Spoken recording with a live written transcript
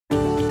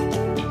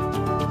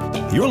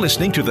You're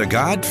listening to the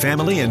God,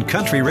 Family, and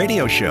Country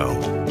Radio Show.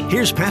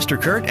 Here's Pastor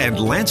Kurt and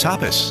Lance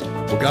Hoppus.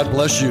 Well, God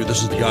bless you.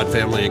 This is the God,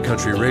 Family, and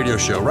Country Radio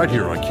Show right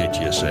here on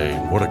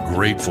KTSA.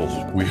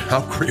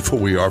 How grateful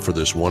we are for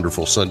this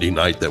wonderful Sunday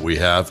night that we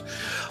have.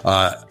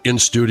 In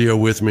studio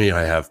with me,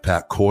 I have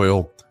Pat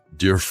Coyle,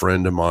 dear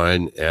friend of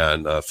mine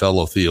and a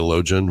fellow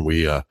theologian.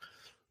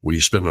 We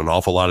spend an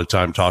awful lot of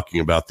time talking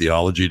about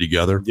theology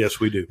together. Yes,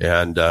 we do.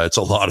 And it's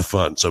a lot of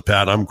fun. So,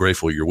 Pat, I'm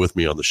grateful you're with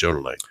me on the show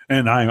tonight.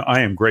 And I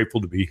am grateful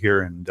to be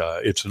here, and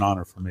it's an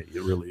honor for me.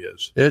 It really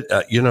is.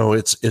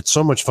 It's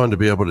so much fun to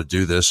be able to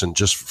do this. And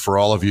just for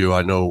all of you,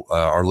 I know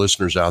our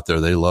listeners out there,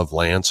 they love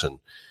Lance, and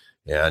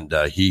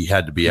he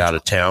had to be out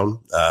of town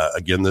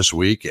again this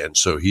week. And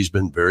so he's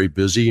been very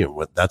busy,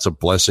 and that's a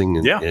blessing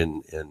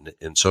in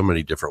so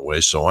many different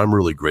ways. So I'm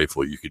really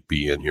grateful you could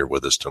be in here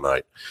with us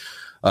tonight.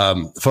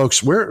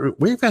 Folks,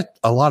 we've got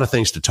a lot of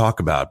things to talk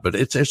about, but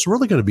it's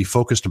really going to be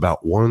focused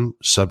about one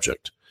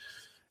subject,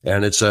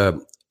 and it's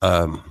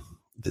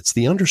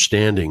the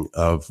understanding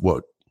of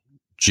what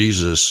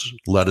Jesus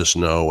let us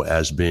know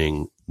as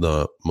being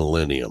the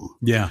millennium.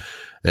 Yeah,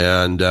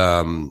 and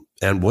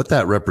what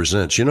that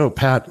represents. You know,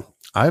 Pat,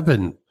 I've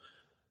been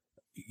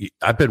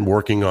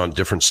working on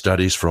different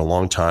studies for a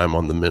long time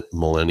on the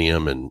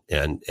millennium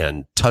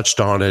and touched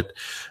on it,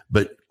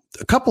 but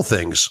a couple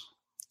things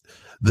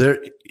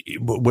there.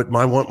 What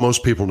I want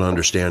most people to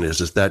understand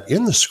is that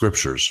in the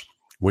scriptures,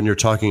 when you're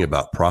talking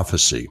about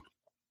prophecy,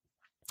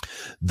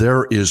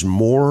 there is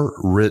more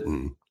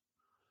written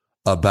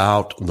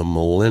about the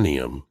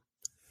millennium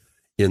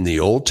in the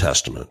Old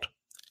Testament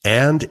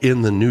and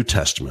in the New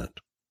Testament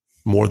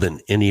more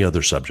than any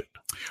other subject.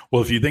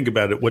 Well, if you think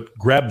about it, what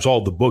grabs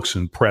all the books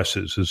and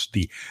presses is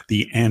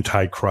the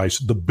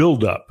Antichrist, the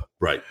buildup.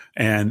 Right.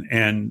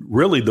 And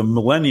really the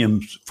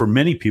millennium for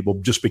many people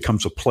just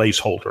becomes a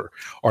placeholder.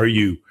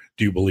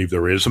 Do you believe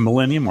there is a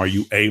millennium? Are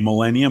you a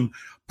millennium,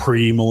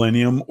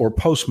 pre-millennium, or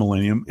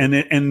post-millennium?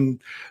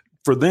 And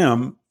for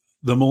them,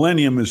 the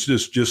millennium is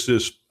just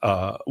this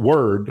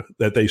word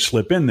that they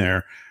slip in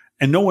there.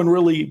 And no one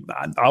really,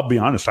 I'll be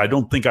honest, I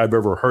don't think I've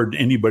ever heard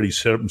anybody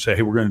sit up and say,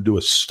 hey, we're going to do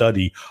a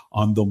study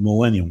on the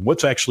millennium.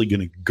 What's actually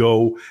going to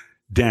go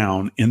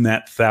down in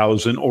that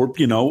 1,000? Or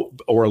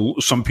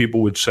some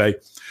people would say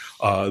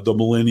the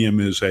millennium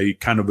is a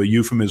kind of a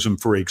euphemism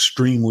for an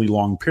extremely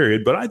long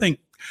period. But I think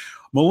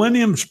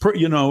millennium's,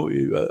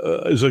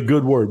 is a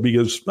good word,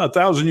 because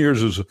 1,000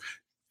 years is,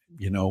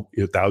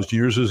 1,000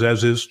 years is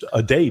as is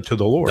a day to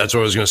the Lord. That's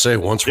what I was going to say.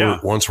 Once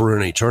we're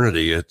in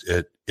eternity,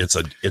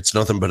 it's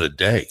nothing but a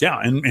day. Yeah,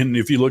 and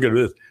if you look at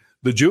it,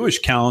 the Jewish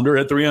calendar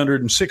at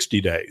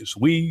 360 days,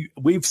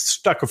 we've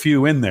stuck a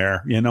few in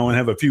there, and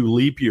have a few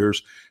leap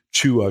years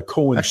to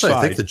coincide. Actually,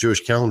 I think the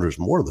Jewish calendar is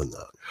more than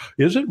that.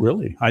 Is it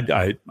really?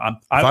 I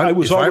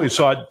always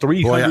thought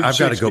 360. Boy, I've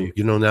got to go.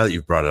 Now that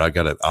you've brought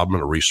it, I'm going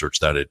to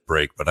research that at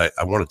break. But I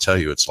want to tell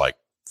you, it's like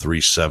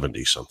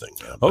 370 something.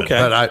 Okay,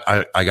 but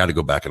I got to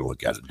go back and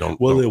look at it. It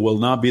will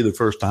not be the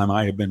first time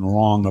I have been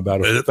wrong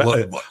about it.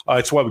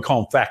 That's why we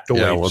call them factoids.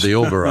 Yeah. Well, the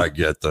older I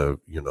get, the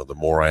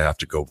more I have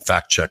to go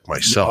fact check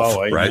myself.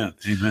 Oh, amen, right?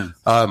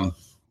 Amen.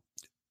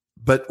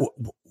 But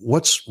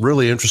what's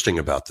really interesting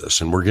about this,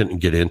 and we're going to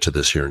get into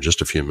this here in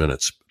just a few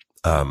minutes.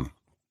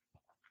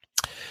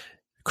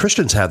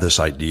 Christians have this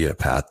idea,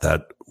 Pat,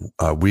 that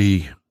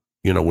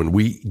when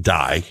we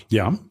die,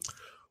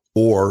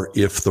 or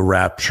if the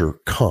rapture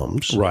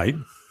comes, right?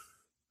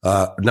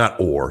 When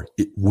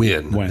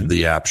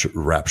the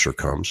rapture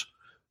comes,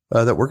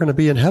 that we're going to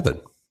be in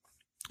heaven.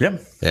 Yeah,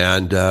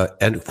 and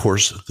of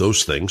course,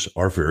 those things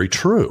are very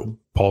true.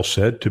 Paul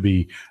said to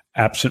be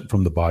absent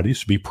from the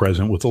bodies, to be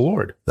present with the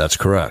Lord. That's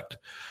correct.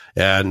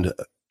 And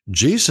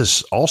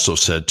Jesus also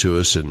said to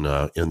us in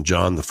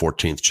John the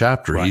 14th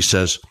chapter, right.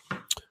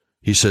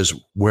 He says,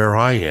 where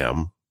I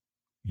am,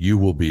 you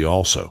will be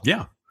also.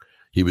 Yeah.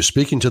 He was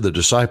speaking to the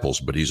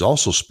disciples, but he's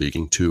also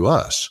speaking to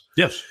us.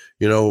 Yes.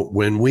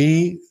 When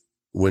we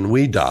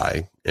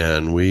die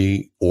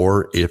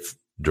or if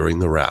during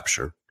the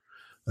rapture,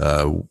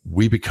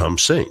 we become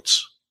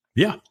saints.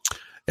 Yeah.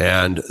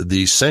 And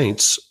these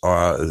saints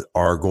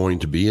are going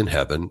to be in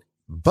heaven.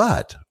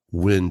 But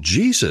when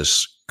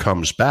Jesus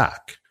comes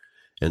back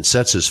and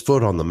sets his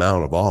foot on the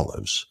Mount of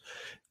Olives,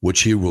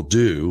 which he will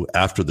do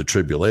after the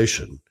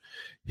tribulation,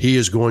 he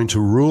is going to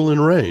rule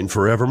and reign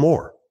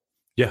forevermore.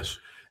 Yes.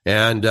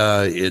 And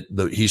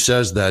he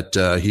says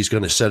that he's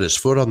going to set his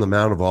foot on the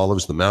Mount of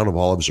Olives. The Mount of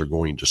Olives are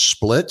going to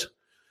split,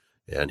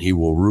 and he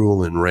will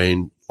rule and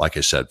reign, like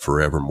I said,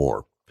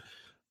 forevermore.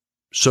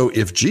 So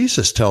if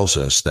Jesus tells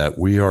us that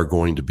we are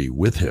going to be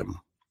with him,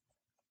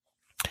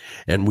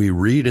 and we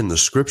read in the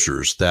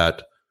scriptures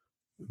that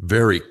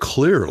very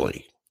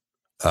clearly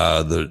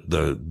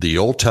the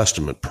Old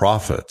Testament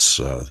prophets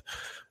in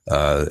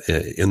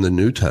the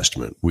New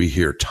Testament, we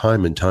hear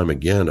time and time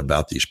again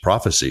about these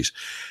prophecies,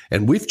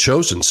 and we've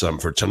chosen some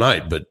for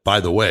tonight. But by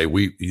the way,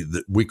 we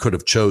could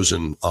have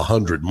chosen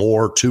 100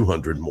 more,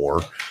 200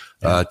 more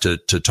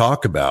to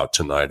talk about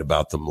tonight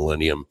about the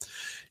millennium.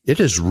 It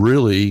is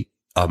really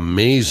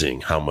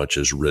amazing how much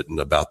is written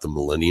about the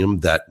millennium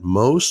that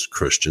most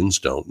Christians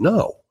don't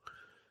know.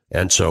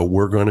 And so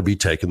we're going to be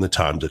taking the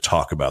time to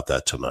talk about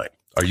that tonight.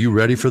 Are you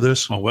ready for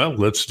this? Oh, well,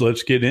 let's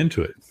get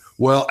into it.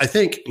 Well, I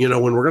think,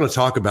 when we're going to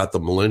talk about the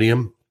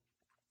millennium,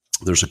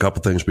 there's a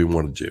couple things we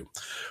want to do.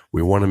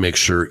 We want to make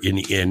sure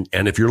and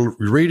if you're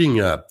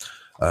reading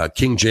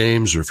King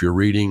James, or if you're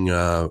reading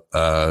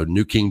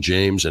New King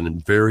James and in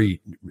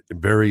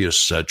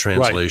various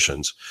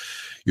translations,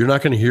 you're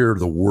not going to hear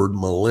the word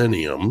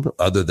millennium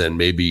other than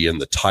maybe in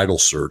the title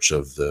search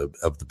of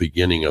the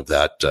beginning of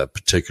that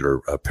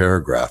particular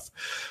paragraph.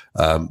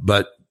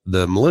 But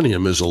the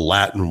millennium is a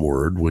Latin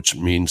word, which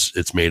means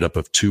it's made up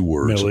of two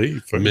words.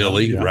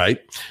 Milli, yeah.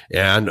 Right?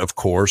 And of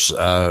course,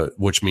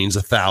 which means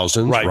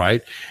 1,000,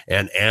 right?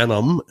 And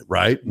annum,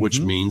 right?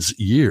 Which means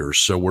years.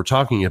 So we're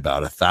talking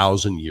about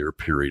 1,000-year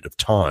period of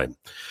time.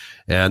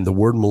 And the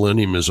word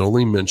millennium is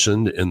only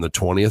mentioned in the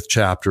 20th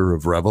chapter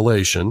of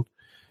Revelation,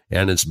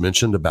 and it's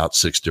mentioned about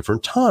 6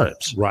 different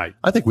times. Right.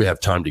 I think we have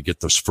time to get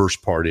this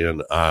first part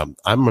in. I'm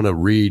going to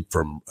read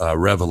from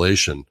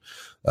Revelation,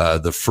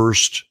 the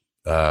first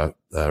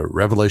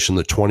Revelation,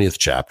 the 20th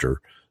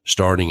chapter,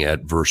 starting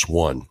at verse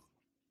 1.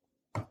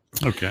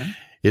 Okay.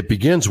 It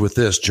begins with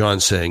this, John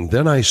saying,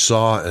 "Then I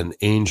saw an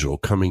angel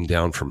coming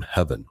down from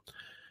heaven,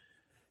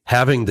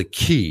 having the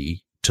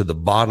key to the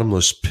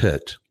bottomless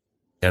pit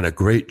and a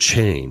great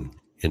chain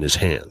in his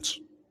hand.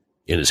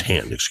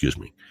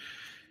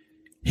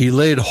 He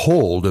laid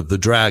hold of the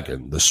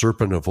dragon, the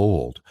serpent of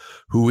old,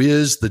 who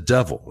is the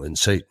devil and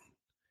Satan,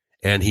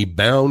 and he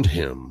bound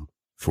him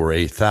for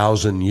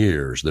 1,000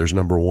 years." There's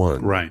number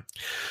 1. Right.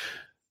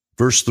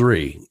 Verse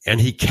 3,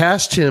 "And he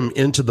cast him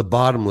into the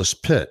bottomless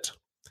pit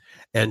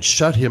and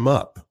shut him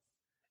up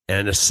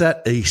and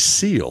set a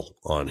seal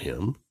on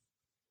him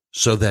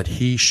so that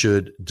he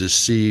should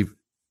deceive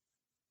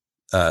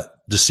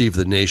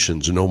the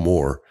nations no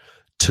more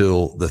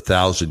till the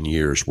 1,000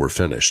 years were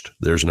finished."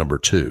 There's number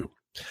 2.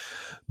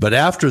 "But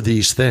after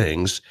these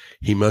things,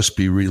 he must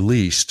be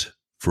released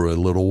for a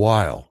little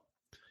while.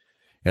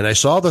 And I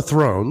saw the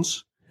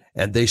thrones,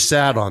 and they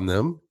sat on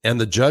them,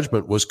 and the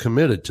judgment was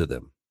committed to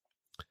them.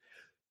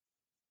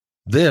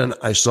 Then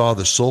I saw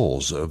the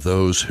souls of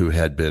those who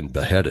had been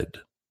beheaded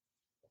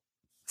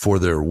for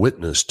their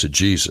witness to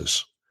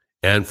Jesus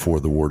and for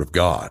the word of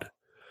God,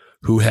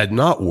 who had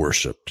not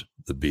worshiped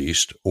the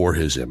beast or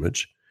his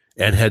image,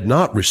 and had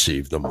not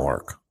received the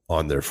mark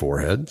on their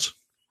foreheads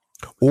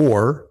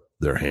or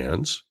their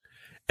hands,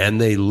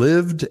 and they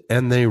lived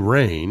and they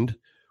reigned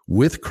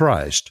with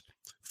Christ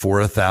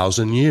for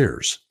 1,000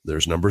 years.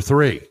 There's number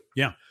 3.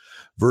 Yeah.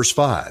 Verse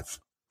 5.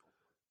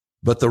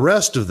 "But the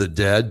rest of the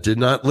dead did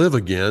not live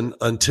again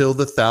until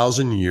the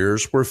 1,000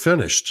 years were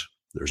finished."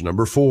 There's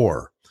number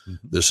 4.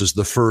 This is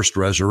the first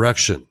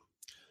resurrection.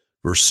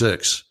 Verse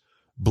 6.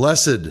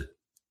 "Blessed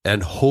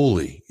and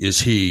holy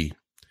is he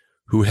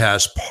who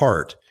has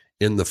part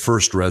in the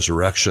first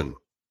resurrection.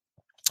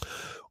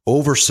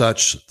 Over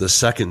such the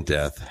second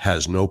death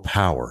has no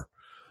power,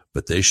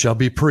 but they shall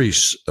be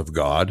priests of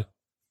God,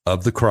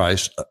 of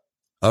Christ,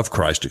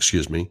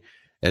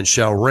 and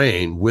shall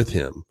reign with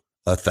him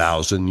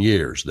 1,000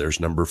 years. There's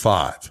number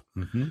 5.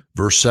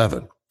 Verse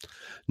 7.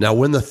 "Now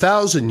when the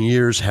 1,000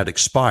 years had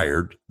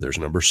expired," there's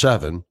number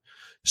 7,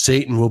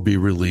 "Satan will be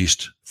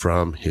released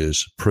from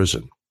his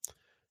prison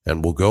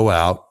and will go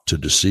out to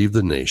deceive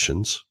the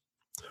nations,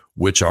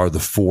 which are the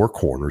 4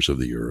 corners of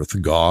the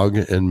earth, Gog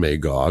and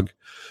Magog,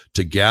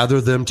 to gather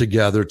them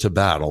together to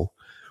battle,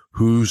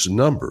 who his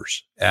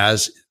numbers is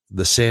as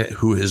the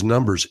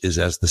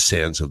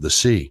sands of the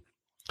sea.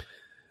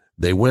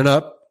 They went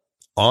up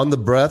on the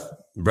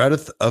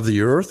breadth of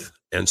the earth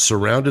and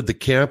surrounded the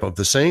camp of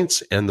the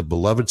saints and the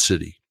beloved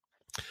city.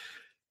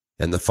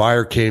 And the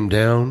fire came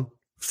down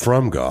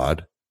from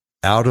God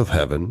out of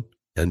heaven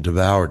and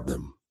devoured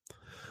them.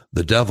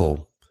 The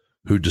devil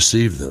who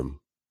deceived them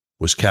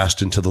was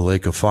cast into the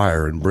lake of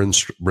fire and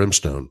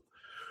brimstone,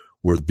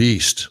 where the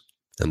beast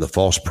and the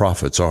false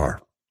prophets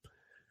are,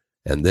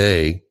 and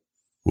they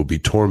will be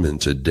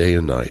tormented day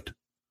and night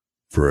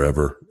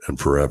forever and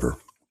forever."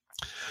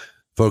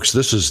 Folks,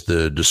 this is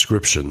the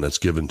description that's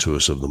given to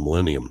us of the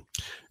millennium,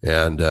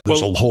 and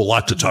there's a whole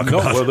lot to talk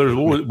about.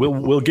 Well,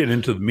 we'll get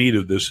into the meat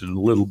of this in a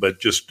little bit.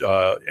 Just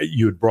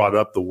you had brought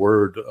up the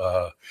word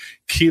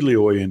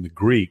kilioi in the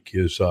Greek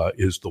is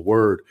the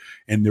word,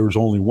 and there's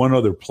only one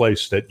other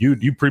place that you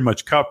pretty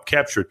much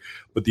captured,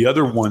 but the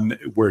other one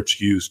where it's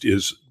used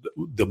is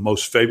the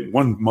most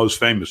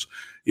famous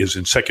is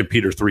in 2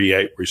 Peter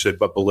 3:8, where he said,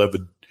 "But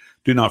beloved,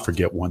 do not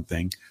forget one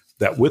thing,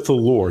 that with the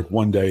Lord,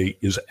 one day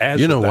is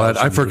as you know what?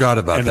 I forgot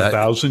about and that.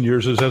 1,000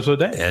 years is as a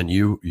day." And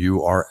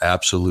you are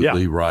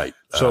absolutely right.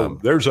 So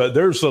there's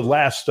the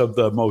last of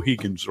the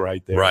Mohicans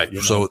right there. Right.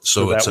 So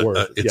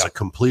it's a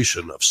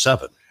completion of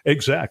 7.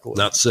 Exactly.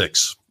 Not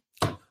 6.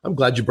 I'm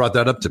glad you brought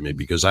that up to me,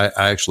 because I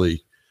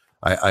actually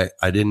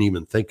didn't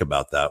even think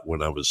about that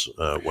when I was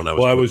I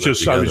was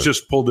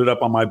just pulled it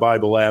up on my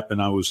Bible app,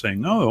 and I was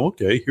saying, "Oh,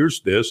 okay,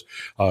 here's this,"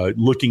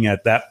 looking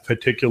at that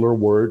particular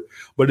word.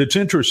 But it's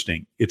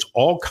interesting. It's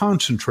all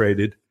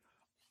concentrated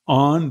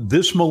on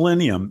this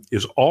millennium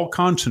is all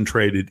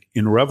concentrated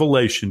in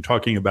Revelation,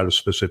 talking about a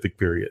specific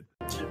period.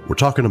 We're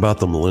talking about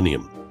the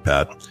millennium,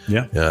 Pat.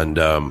 Yeah. And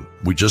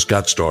we just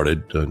got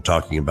started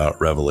talking about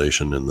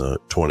Revelation in the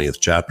 20th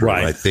chapter. Right.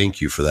 And I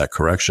thank you for that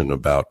correction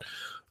about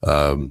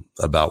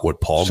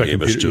what Paul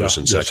gave us to us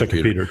in Second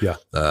Peter.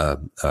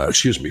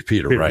 Excuse me,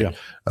 Peter, right?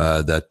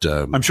 Yeah.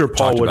 That I'm sure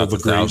Paul would have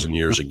agreed. 1,000 agreed.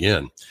 years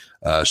again.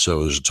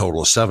 So there's a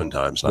total of 7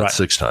 times, not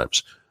 6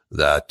 times,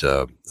 that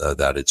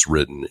it's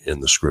written in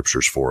the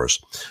scriptures for us.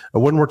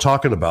 And when we're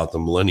talking about the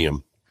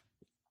millennium,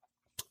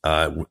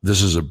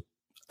 this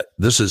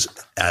is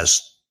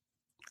as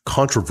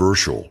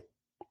controversial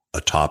a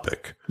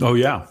topic. Oh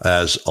yeah,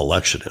 as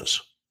election is.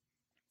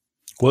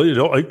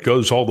 Well, it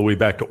goes all the way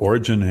back to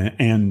Origen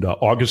and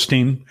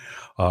Augustine.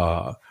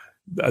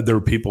 There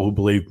are people who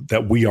believe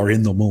that we are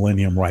in the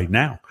millennium right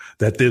now,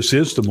 that this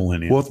is the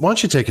millennium. Well, why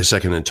don't you take a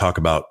second and talk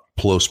about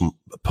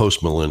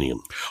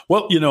post-millennium?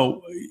 Well,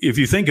 if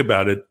you think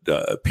about it,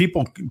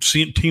 people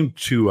seem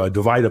to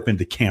divide up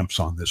into camps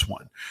on this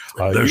one.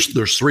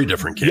 There's 3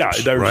 different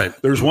camps. Yeah,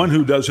 there's one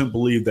who doesn't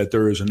believe that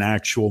there is an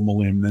actual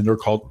millennium, and they're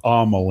called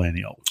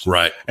amillennials.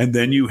 Right. And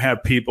then you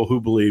have people who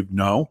believe,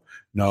 no,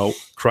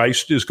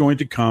 Christ is going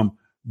to come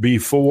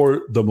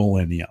before the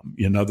millennium.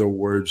 In other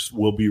words,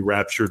 we'll be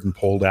raptured and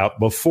pulled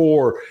out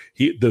before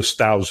this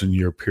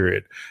 1,000-year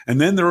period. And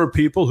then there are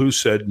people who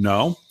said,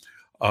 no,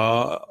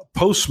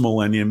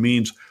 post-millennium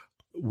means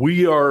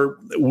we are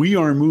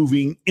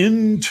moving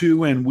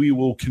into, and we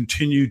will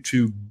continue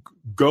to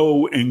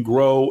go and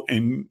grow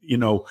and,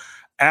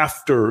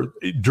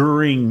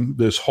 during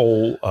this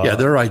whole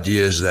their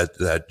idea is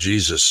that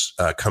Jesus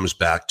comes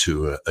back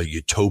to a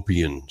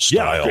utopian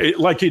style,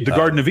 like the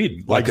Garden of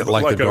Eden, like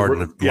the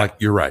Garden of like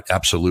you're right,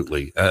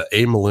 absolutely.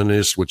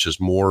 Amillennialist, which is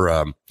more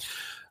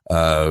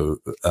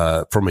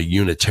from a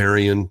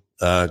Unitarian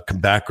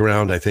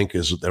background, I think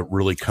that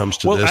really comes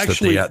to this.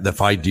 Actually, that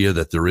the idea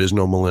that there is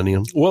no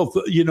millennium. Well,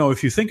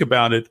 if you think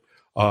about it,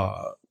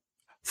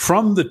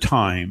 from the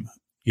time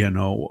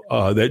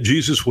that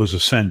Jesus was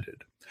ascended.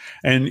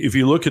 And if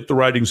you look at the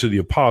writings of the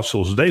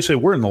apostles, they say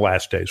we're in the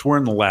last days. We're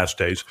in the last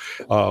days.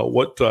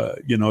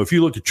 If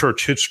you look at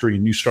church history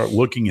and you start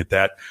looking at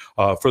that,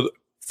 for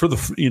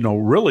the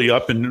really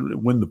up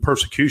and when the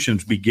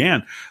persecutions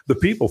began, the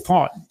people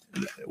thought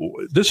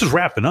this is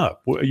wrapping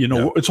up.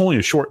 It's only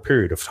a short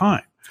period of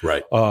time.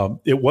 Right.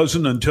 It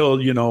wasn't until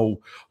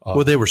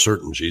they were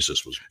certain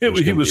Jesus was.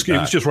 He was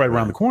just right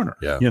around the corner.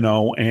 Yeah.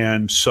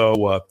 And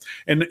so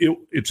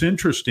it's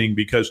interesting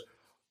because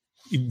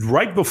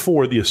right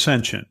before the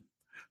ascension,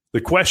 the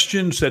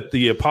questions that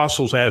the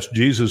apostles asked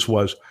Jesus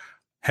was,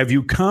 have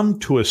you come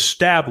to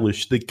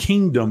establish the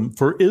kingdom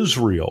for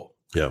Israel?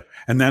 Yeah.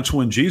 And that's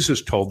when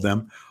Jesus told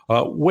them,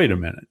 wait a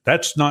minute,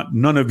 that's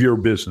none of your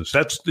business.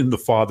 That's in the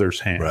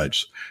Father's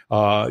hands.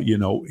 Right.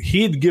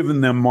 He had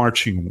given them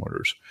marching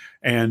orders,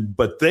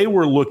 but they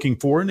were looking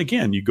for, and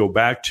again, you go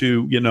back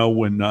to,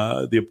 when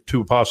the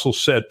 2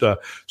 apostles sent the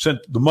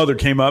mother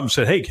came up and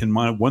said, hey, can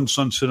my one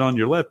son sit on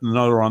your left and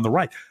another on the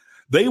right?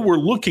 They were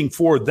looking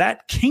for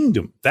that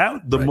kingdom,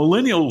 that the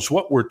millennials,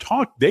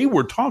 they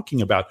were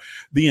talking about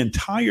the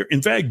entire,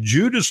 in fact,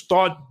 Judas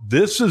thought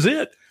this is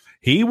it.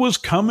 He was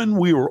coming.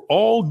 We were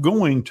all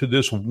going to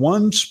this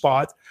one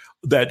spot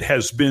that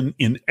has been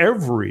in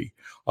every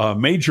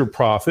major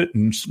prophet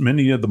and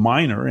many of the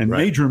minor, and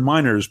major and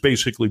minor is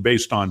basically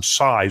based on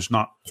size,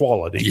 not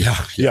quality.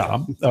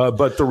 Yeah.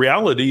 But the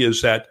reality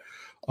is that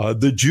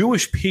the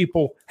Jewish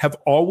people have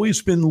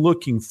always been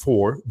looking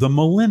for the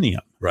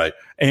millennium. Right.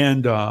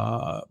 And,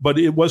 but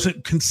it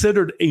wasn't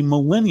considered a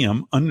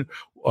millennium.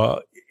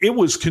 It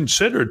was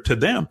considered to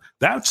them,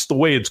 that's the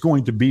way it's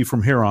going to be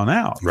from here on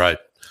out. Right.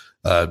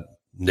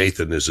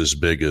 Nathan is as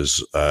big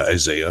as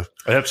Isaiah.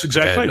 That's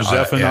exactly right.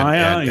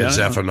 Zephaniah. And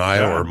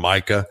Zephaniah or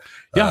Micah.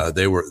 Yeah.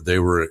 They were,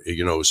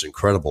 it was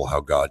incredible how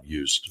God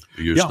used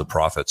the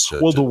prophets.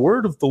 The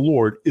word of the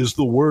Lord is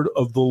the word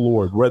of the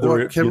Lord.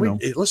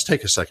 Let's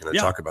take a second and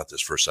talk about this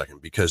for a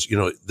second, because,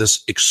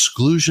 this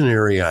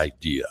exclusionary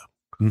idea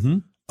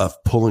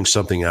of pulling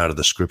something out of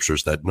the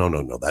scriptures that, no,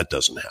 that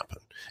doesn't happen.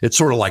 It's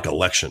sort of like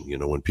election.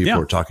 When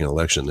people are talking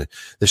election,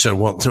 they said,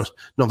 well,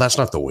 no, that's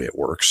not the way it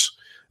works.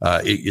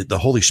 The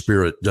Holy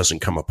Spirit doesn't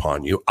come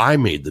upon you. I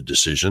made the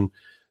decision.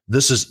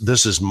 This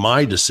is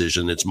my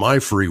decision. It's my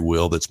free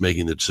will that's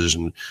making the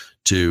decision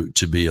to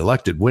be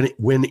elected.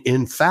 When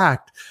in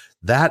fact,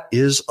 that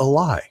is a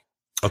lie,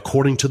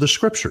 according to the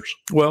scriptures.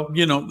 Well,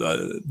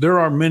 there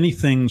are many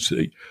things,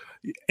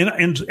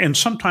 and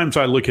sometimes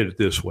I look at it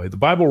this way. The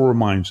Bible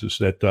reminds us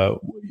that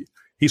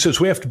he says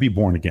we have to be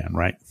born again,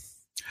 right?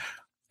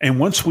 And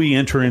once we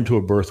enter into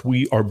a birth,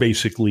 we are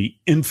basically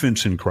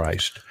infants in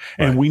Christ,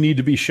 and we need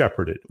to be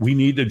shepherded. We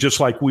need to, just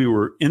like we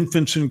were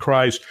infants in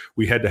Christ,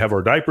 we had to have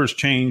our diapers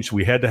changed.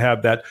 We had to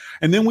have that.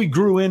 And then we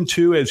grew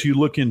into, as you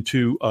look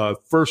into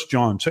 1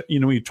 John,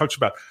 he talks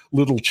about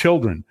little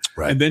children,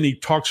 and then he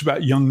talks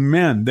about young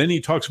men. Then he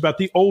talks about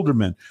the older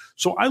men.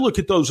 So I look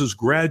at those as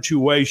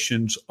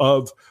graduations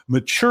of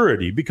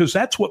maturity, because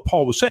that's what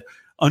Paul was saying.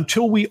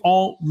 until we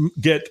all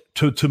get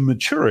to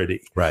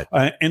maturity. Right.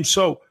 And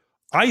so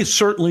I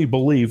certainly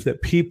believe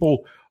that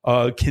people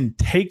can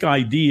take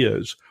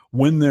ideas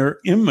when they're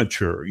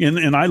immature.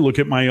 And I look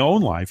at my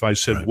own life. I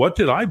said, what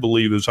did I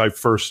believe as I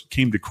first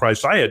came to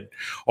Christ?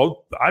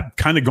 I've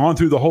kind of gone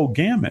through the whole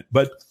gamut.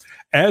 But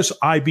as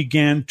I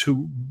began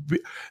to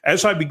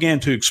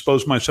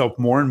expose myself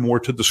more and more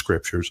to the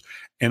scriptures,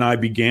 and I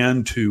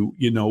began to,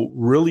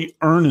 really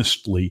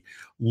earnestly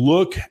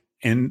look,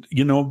 and,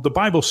 the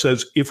Bible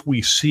says, if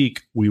we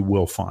seek, we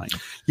will find.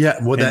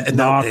 Yeah. Well,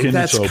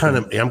 that's kind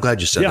of, I'm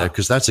glad you said Yeah. that,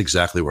 because that's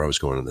exactly where I was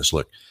going in this.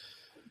 Look,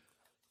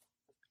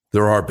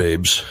 there are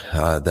babes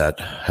that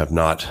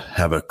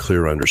have a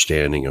clear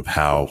understanding of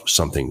how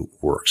something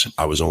works.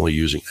 I was only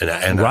using,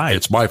 and Right.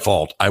 it's my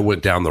fault. I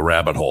went down the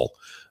rabbit hole,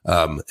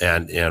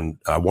 and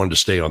I wanted to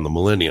stay on the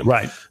Millennium.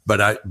 Right.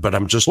 But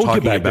I'm just We'll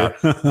talking get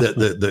back about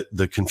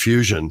the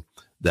confusion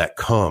that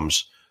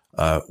comes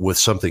with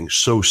something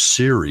so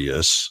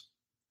serious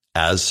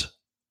as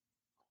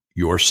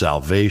your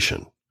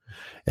salvation.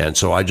 And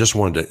so I just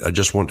wanted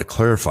to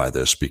clarify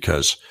this,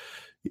 because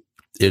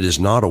it is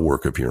not a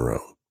work of your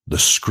own. The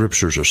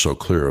scriptures are so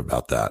clear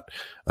about that.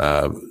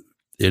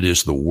 It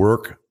is the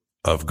work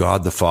of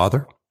God the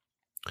Father,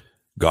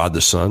 God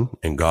the Son,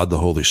 and God the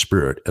Holy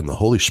Spirit. And the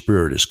Holy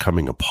Spirit is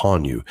coming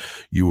upon you.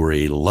 You are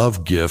a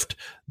love gift,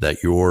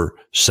 that your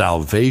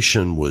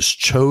salvation was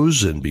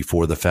chosen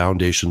before the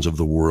foundations of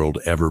the world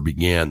ever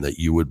began, that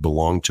you would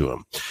belong to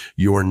Him.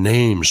 Your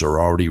names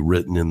are already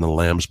written in the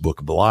Lamb's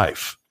Book of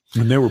Life.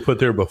 And they were put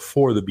there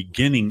before the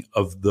beginning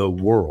of the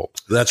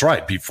world. That's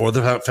right, before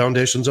the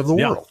foundations of the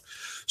world.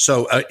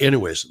 So,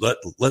 anyways,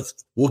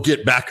 we'll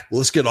get back.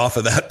 Let's get off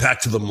of that, back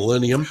to the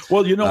Millennium.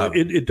 Well,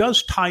 it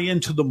does tie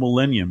into the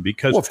Millennium,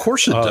 because, of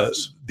course it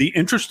does. The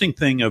interesting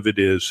thing of it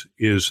is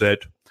that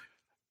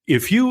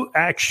if you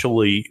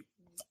actually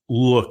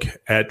look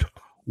at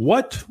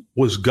what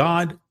was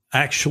God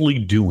actually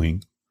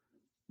doing,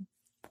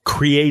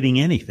 creating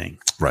anything,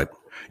 right?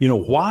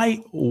 Why?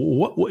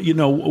 What?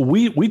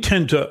 We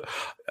tend to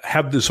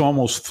have this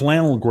almost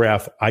flannel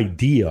graph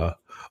idea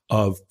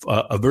of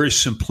a very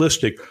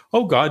simplistic,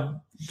 God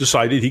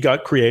decided, He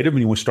got creative and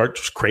He would start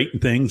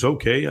creating things.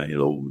 Okay,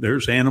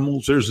 there's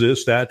animals, there's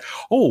this, that.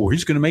 Oh,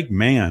 He's going to make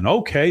man.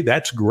 Okay,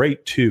 that's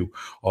great too.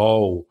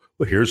 Oh,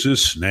 well, here's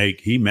this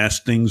snake. He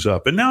messed things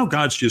up. And now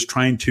God's just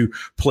trying to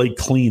play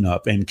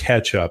cleanup and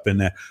catch up,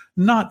 and that.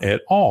 Not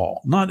at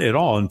all. Not at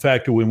all. In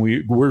fact, when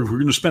we're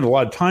going to spend a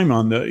lot of time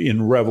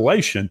in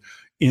Revelation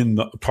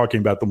talking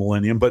about the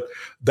Millennium, but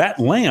that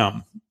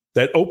lamb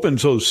that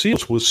opens those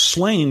seals was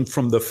slain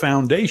from the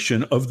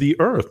foundation of the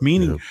earth,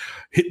 meaning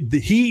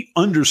he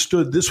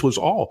understood this was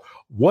all.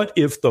 What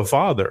if the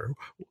Father,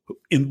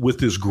 with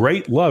His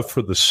great love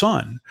for the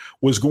Son,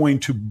 was going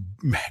to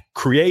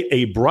create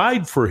a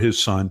bride for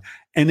His Son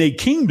and a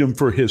kingdom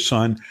for His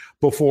Son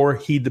before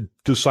He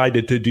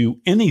decided to do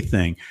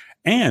anything?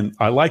 And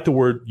I like the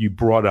word you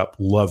brought up,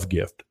 love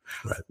gift.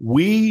 Right.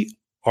 We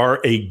are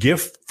a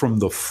gift from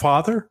the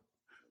Father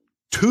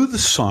to the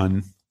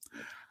Son,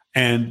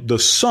 and the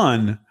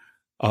Son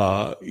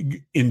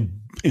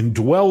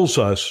indwells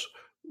us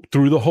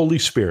through the Holy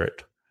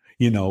Spirit.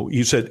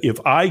 He said, if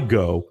I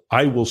go,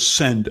 I will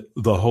send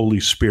the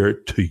Holy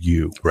Spirit to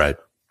you. Right.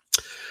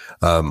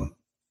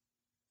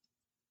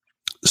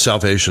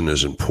 Salvation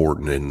is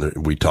important,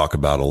 and we talk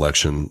about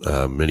election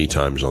many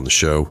times on the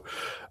show,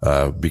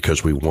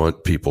 because we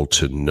want people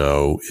to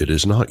know it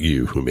is not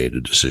you who made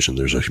a decision.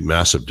 There's a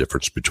massive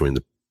difference between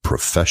the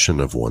profession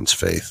of one's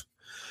faith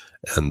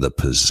and the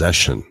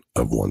possession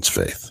of one's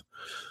faith.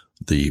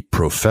 The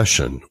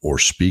profession, or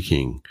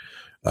speaking,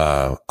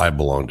 I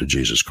belong to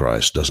Jesus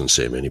Christ, doesn't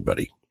save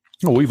anybody.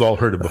 Well, we've all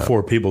heard it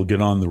before. People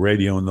get on the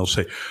radio and they'll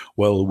say,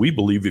 well, we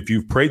believe if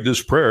you've prayed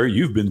this prayer,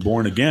 you've been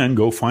born again.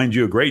 Go find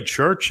you a great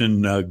church,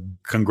 and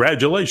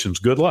congratulations.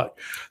 Good luck.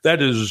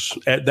 That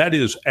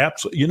is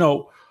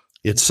absolutely,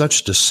 it's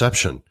such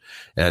deception.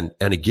 And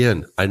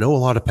again, I know a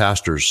lot of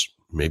pastors,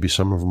 maybe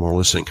some of them are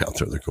listening out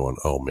there. They're going,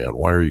 oh man,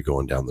 why are you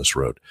going down this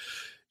road?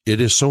 It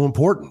is so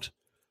important,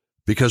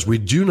 because we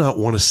do not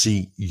want to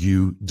see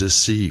you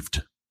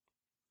deceived.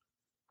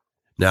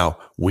 Now,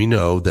 we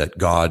know that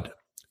God,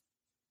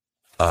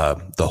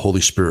 the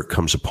Holy Spirit,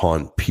 comes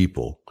upon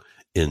people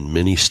in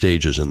many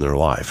stages in their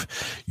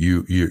life.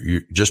 You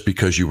just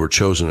because you were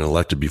chosen and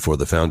elected before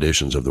the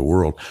foundations of the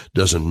world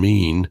doesn't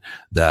mean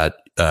that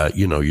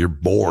you're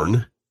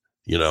born,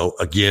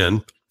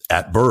 again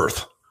at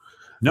birth.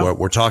 No.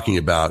 We're talking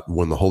about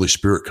when the Holy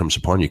Spirit comes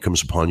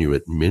upon you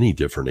at many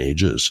different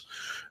ages.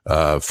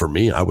 For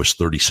me, I was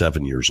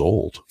 37 years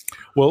old.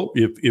 Well,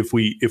 if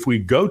we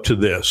go to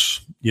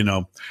this,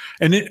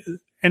 and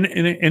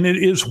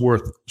it is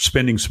worth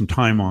spending some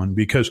time on,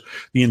 because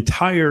the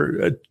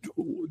entire,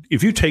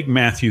 if you take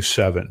Matthew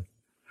 7,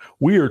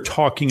 we are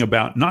talking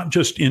about not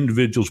just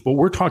individuals, but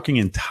we're talking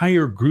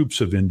entire groups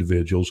of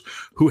individuals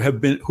who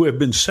have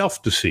been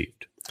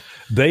self-deceived.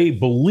 They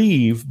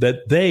believe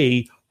that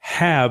they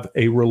have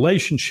a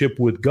relationship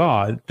with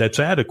God that's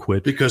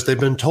adequate because they've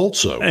been told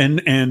so.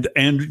 And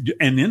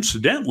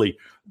incidentally,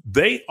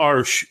 they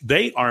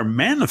are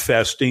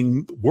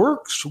manifesting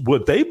works,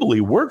 what they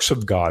believe works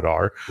of God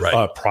are,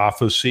 Right.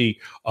 prophecy,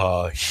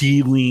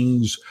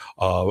 healings,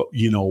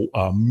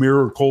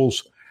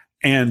 miracles.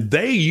 And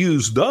they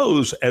use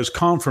those as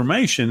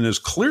confirmation, as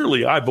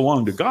clearly I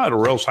belong to God,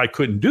 or else I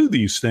couldn't do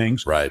these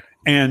things. Right.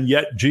 And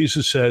yet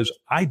Jesus says,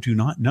 I do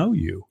not know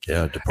you.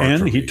 Yeah. Depart And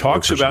from he me,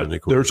 talks workers of about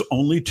iniquity. there's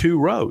only two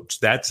roads.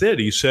 That's it.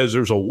 He says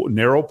there's a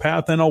narrow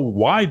path and a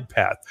wide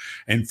path,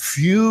 and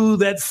few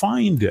that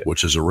find it.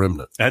 which is a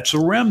remnant. That's a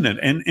remnant.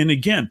 And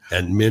again,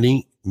 And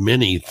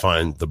many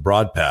find the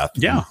broad path.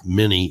 Yeah.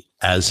 Many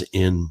as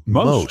in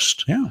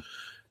most. Yeah.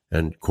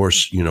 And of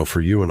course,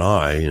 for you and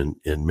I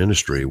in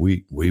ministry,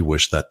 we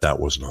wish that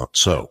was not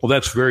so. Well,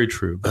 that's very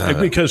true,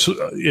 because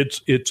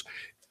it's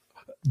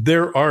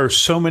there are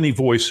so many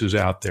voices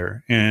out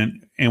there,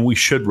 and we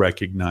should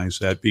recognize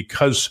that,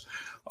 because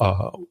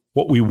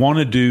what we want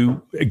to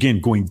do, again,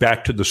 going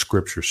back to the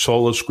scripture,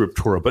 sola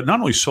scriptura, but not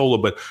only sola,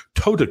 but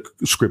tota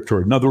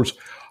scriptura. In other words,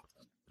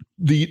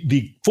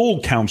 the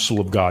full counsel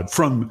of God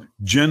from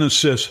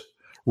Genesis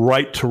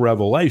right to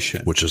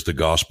Revelation, Which is the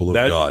gospel of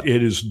God.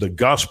 It is the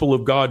gospel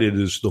of God. It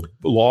is the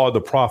law, the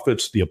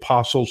prophets, the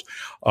apostles.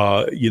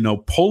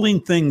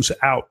 Pulling things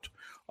out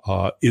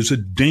is a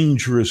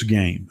dangerous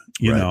game,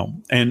 you Right. know,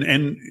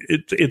 and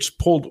it's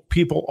pulled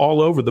people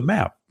all over the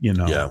map,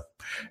 Yeah.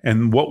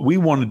 And what we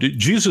want to do,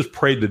 Jesus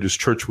prayed that his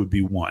church would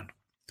be one.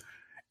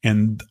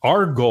 And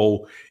our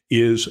goal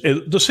is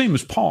the same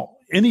as Paul.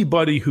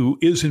 Anybody who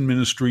is in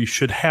ministry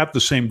should have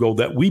the same goal,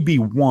 that we be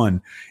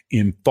one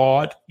in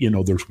thought.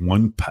 There's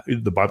one,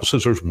 the Bible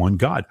says there's one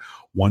God,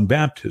 one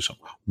baptism,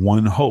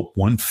 one hope,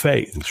 one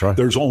faith. That's right.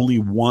 There's only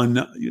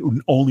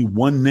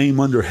one name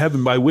under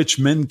heaven by which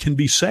men can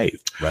be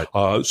saved. Right.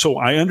 So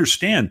I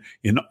understand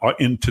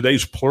in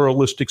today's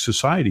pluralistic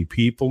society,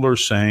 people are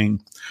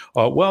saying,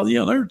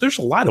 there's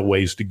a lot of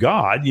ways to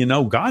God.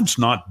 God's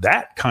not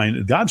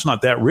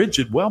that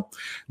rigid. Well,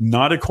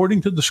 not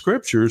according to the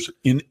scriptures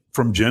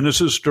from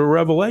Genesis to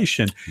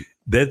Revelation,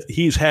 that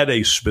he's had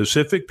a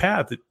specific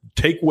path.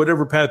 Take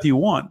whatever path you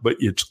want, but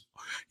it's,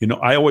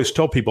 I always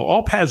tell people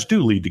all paths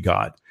do lead to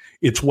God.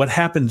 It's what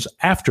happens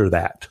after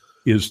that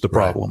is the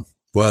problem. Right.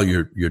 Well,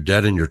 you're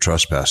dead in your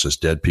trespasses.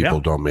 Dead people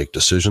Yeah. don't make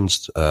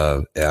decisions,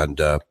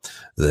 and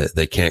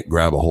they can't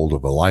grab a hold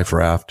of a life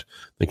raft.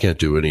 They can't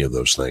do any of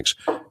those things.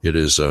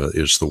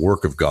 It's the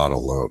work of God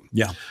alone.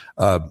 Yeah.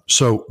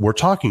 So we're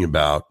talking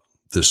about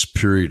this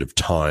period of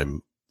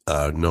time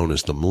known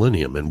as the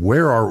millennium, and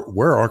where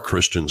are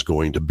Christians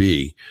going to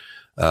be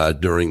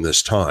during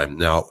this time?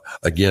 Now,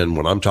 again,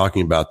 when I'm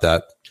talking about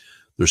that,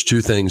 there's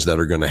two things that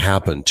are going to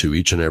happen to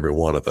each and every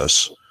one of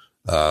us,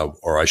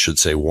 or I should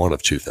say one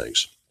of two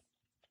things.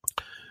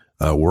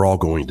 We're all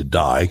going to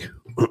die.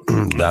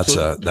 That's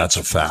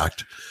a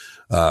fact.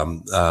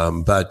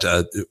 But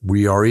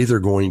we are either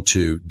going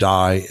to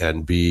die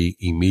and be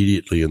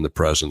immediately in the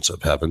presence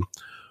of heaven,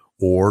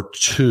 or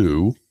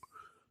two,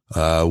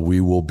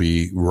 we will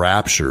be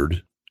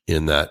raptured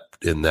in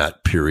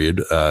that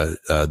period.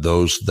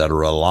 Those that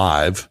are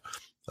alive,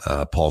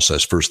 Paul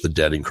says, first the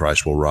dead in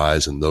Christ will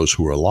rise, and those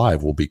who are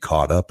alive will be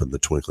caught up in the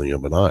twinkling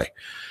of an eye.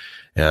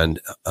 And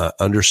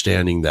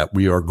understanding that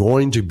we are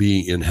going to be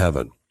in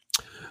heaven,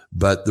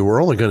 but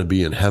we're only going to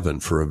be in heaven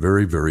for a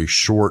very, very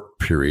short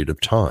period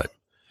of time.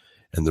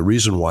 And the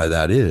reason why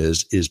that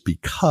is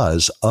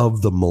because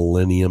of the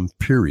millennium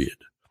period.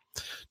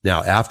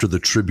 Now, after the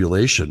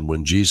tribulation,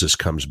 when Jesus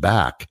comes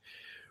back,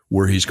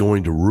 where he's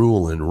going to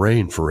rule and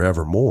reign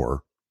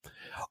forevermore,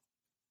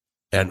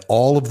 and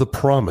all of the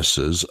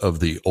promises of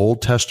the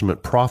Old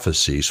Testament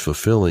prophecies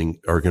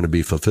are going to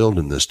be fulfilled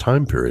in this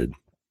time period,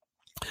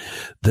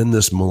 then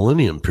this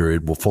millennium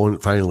period will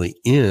finally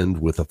end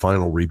with a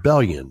final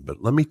rebellion.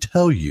 But let me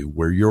tell you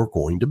where you're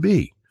going to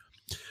be.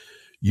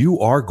 You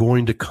are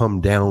going to come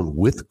down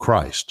with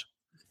Christ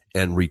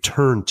and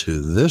return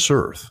to this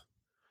earth,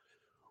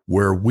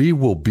 where we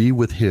will be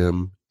with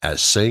him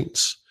as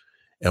saints.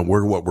 And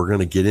what we're going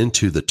to get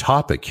into, the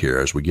topic here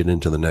as we get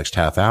into the next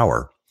half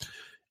hour,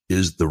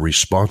 is the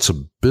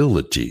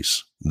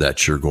responsibilities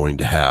that you're going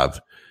to have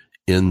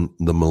in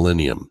the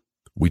millennium.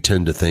 We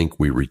tend to think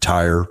we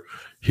retire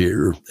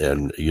here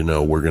and,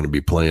 we're going to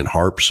be playing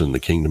harps in the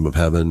kingdom of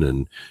heaven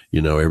and,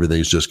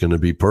 everything's just going to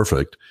be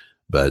perfect.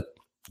 But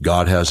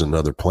God has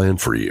another plan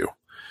for you.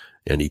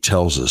 And he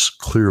tells us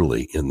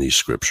clearly in these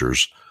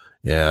scriptures.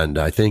 And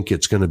I think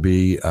it's going to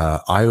be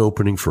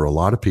eye-opening for a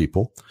lot of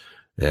people.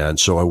 And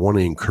so I want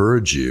to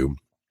encourage you,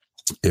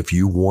 if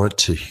you want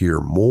to hear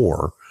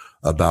more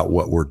about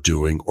what we're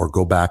doing or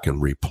go back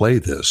and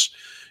replay this,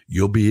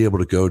 you'll be able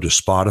to go to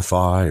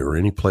Spotify or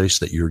any place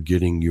that you're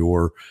getting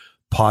your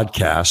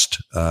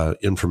podcast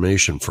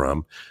information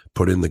from,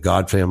 put in the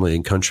God, Family,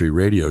 and Country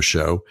radio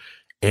show,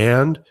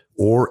 and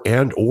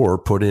or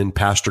put in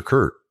Pastor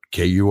Kurt,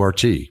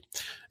 K-U-R-T,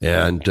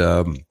 and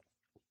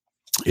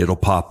it'll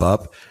pop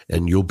up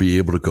and you'll be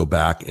able to go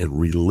back and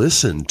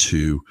re-listen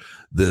to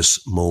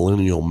this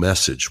millennial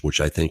message,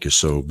 which I think is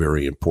so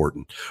very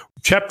important.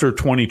 Chapter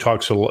 20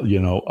 talks a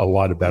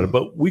lot about it,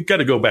 but we've got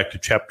to go back to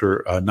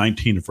chapter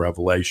 19 of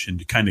Revelation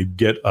to kind of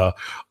get a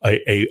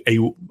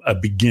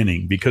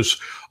beginning, because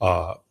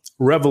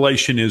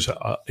Revelation is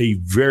a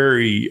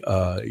very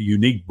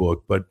unique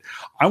book. But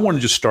I want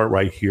to just start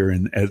right here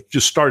and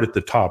just start at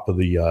the top of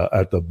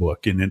the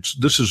book, and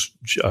this is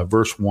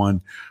verse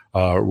 1,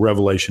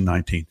 Revelation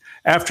 19.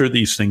 After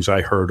these things,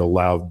 I heard a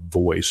loud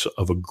voice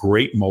of a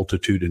great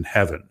multitude in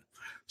heaven,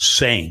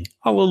 saying,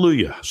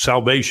 Hallelujah!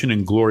 Salvation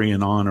and glory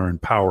and honor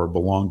and power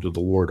belong to the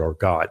Lord our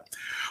God.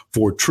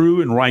 For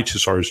true and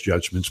righteous are his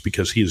judgments,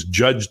 because he has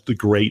judged the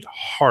great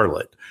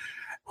harlot,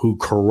 who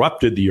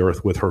corrupted the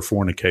earth with her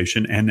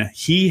fornication, and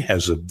he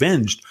has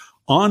avenged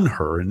on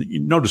her. And you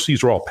notice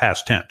these are all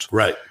past tense.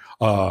 Right.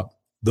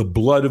 The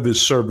blood of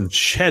his servants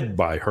shed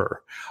by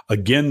her.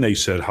 Again, they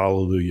said,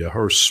 Hallelujah.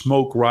 Her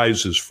smoke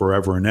rises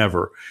forever and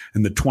ever.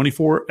 And the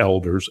 24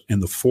 elders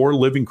and the 4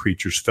 living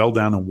creatures fell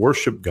down and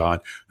worshiped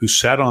God, who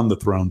sat on the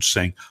throne,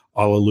 saying,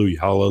 Hallelujah,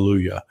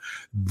 hallelujah.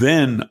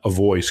 Then a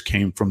voice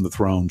came from the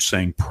throne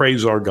saying,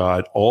 Praise our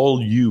God,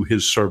 all you,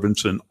 his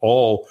servants, and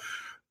all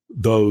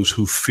those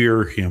who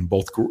fear him,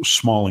 both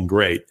small and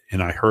great.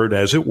 And I heard,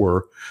 as it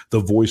were, the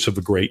voice of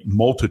a great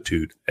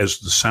multitude, as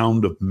the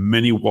sound of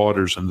many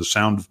waters and the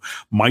sound of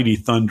mighty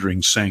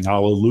thundering, saying,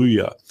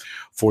 Hallelujah,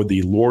 for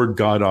the Lord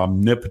God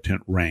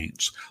omnipotent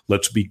reigns.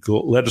 Let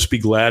us be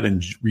glad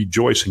and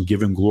rejoice and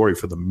give him glory,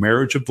 for the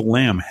marriage of the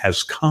Lamb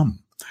has come,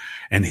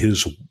 and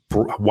his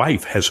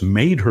wife has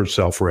made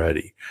herself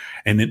ready.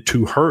 And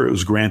to her it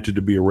was granted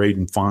to be arrayed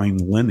in fine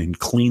linen,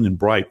 clean and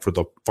bright, for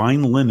the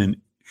fine linen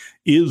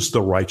is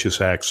the righteous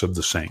acts of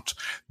the saints.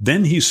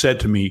 Then he said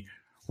to me,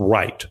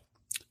 Write,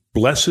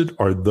 blessed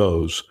are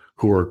those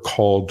who are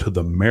called to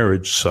the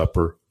marriage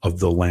supper of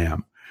the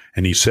Lamb.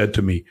 And he said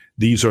to me,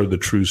 These are the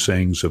true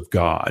sayings of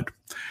God.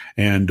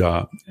 And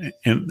then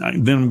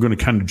I'm going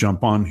to kind of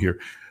jump on here.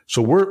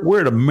 So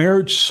we're at a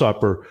marriage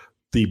supper.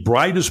 The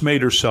bride has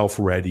made herself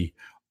ready.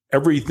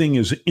 Everything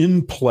is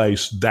in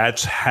place.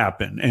 That's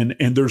happened.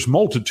 And there's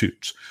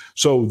multitudes.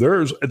 So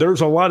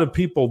there's a lot of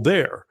people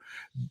there.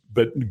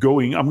 But I'm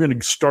going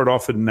to start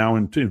off now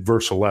into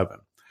verse 11.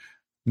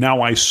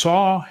 Now I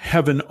saw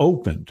heaven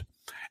opened,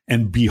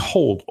 and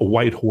behold, a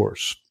white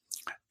horse.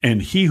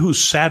 And he who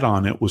sat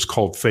on it was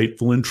called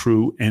Faithful and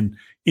True, and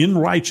in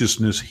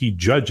righteousness he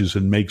judges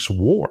and makes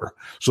war.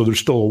 So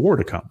there's still a war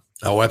to come.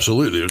 Oh,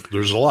 absolutely.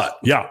 There's a lot.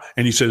 Yeah.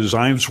 And he said his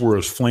eyes were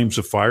as flames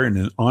of fire,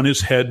 and on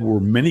his head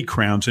were many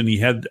crowns, and he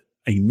had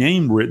a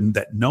name written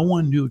that no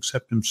one knew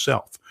except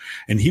himself.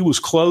 And he was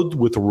clothed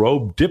with a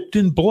robe dipped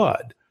in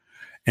blood,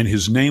 and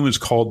his name is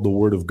called the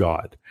Word of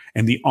God.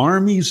 And the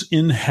armies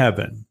in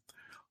heaven,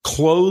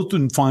 clothed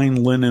in fine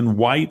linen,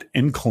 white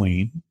and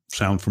clean,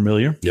 sound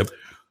familiar? Yep.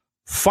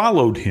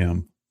 Followed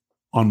him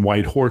on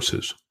white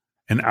horses.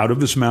 And out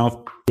of his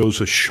mouth goes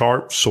a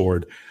sharp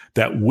sword,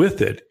 that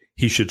with it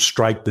he should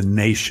strike the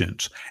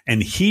nations.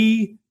 And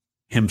he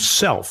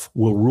himself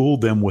will rule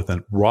them with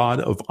a rod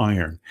of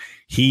iron.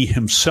 He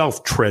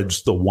himself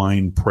treads the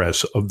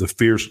winepress of the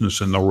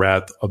fierceness and the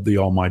wrath of the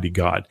Almighty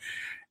God.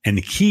 And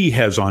he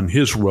has on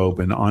his robe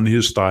and on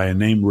his thigh a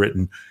name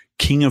written,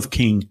 King of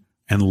Kings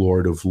and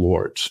Lord of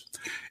Lords.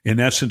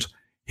 In essence,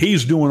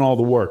 he's doing all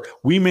the work.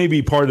 We may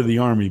be part of the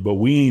army, but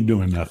we ain't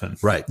doing nothing.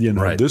 Right.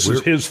 Right. This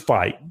is his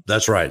fight.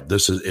 That's right.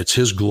 It's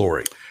his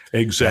glory.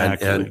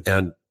 Exactly.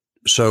 And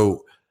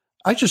so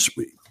I just,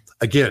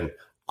 again,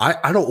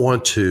 I don't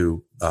want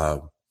to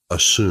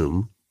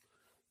assume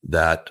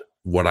that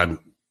what I'm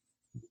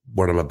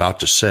about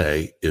to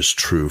say is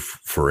true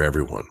for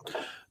everyone.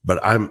 But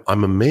I'm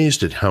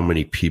amazed at how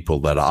many people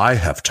that I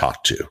have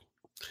talked to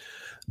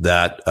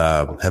that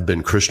have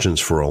been Christians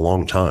for a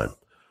long time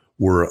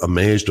were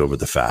amazed over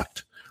the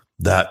fact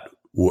that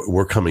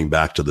we're coming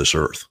back to this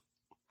earth.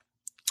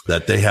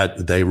 That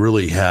they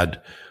really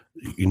had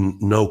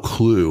no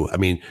clue. I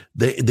mean,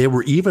 they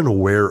were even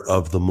aware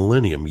of the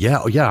millennium.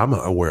 Yeah, I'm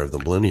aware of the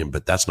millennium,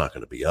 but that's not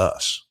going to be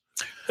us.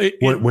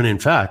 When in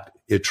fact,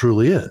 it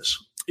truly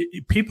is.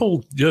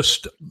 People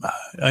just,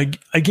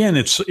 again,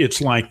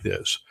 it's like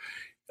this.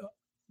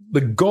 The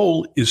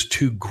goal is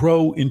to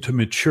grow into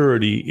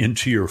maturity,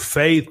 into your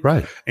faith,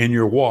 right, and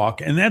your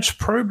walk. And that's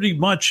pretty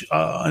much,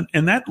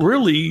 and that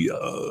really,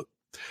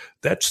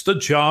 that's the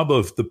job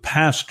of the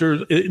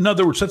pastor. In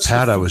other words, that's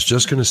Pat, I was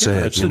just going to say,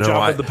 it's the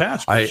job of the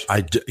pastors.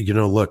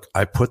 Look,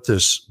 I put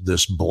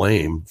this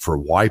blame for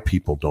why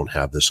people don't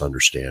have this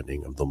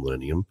understanding of the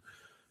millennium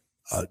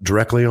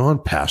directly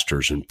on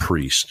pastors and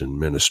priests and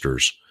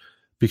ministers,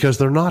 because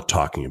they're not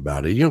talking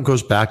about it. It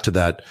goes back to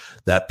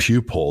that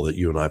Pew poll that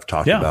you and I have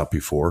talked about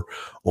before.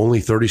 Only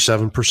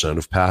 37%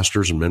 of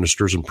pastors and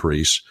ministers and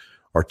priests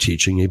are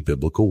teaching a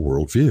biblical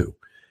worldview.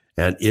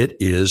 And it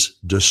is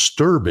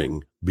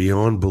disturbing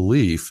beyond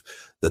belief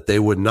that they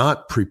would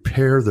not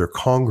prepare their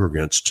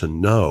congregants to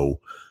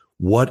know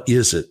what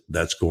is it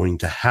that's going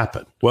to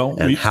happen,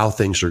 and how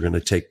things are going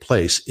to take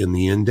place in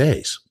the end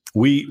days.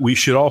 We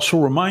should also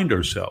remind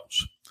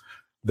ourselves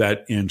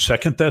that in 2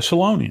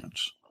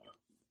 Thessalonians,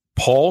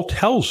 Paul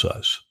tells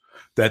us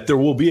that there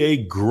will be a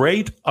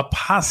great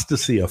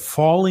apostasy, a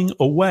falling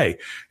away.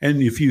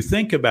 And if you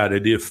think about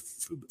it, if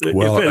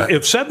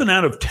 7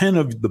 out of 10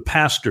 of the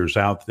pastors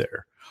out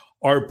there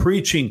are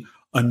preaching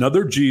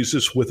another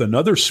Jesus with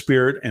another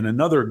spirit and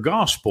another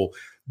gospel,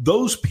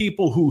 those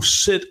people who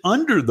sit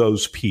under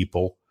those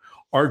people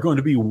are going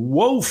to be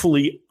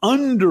woefully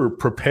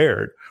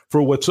underprepared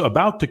for what's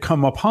about to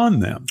come upon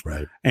them.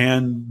 Right.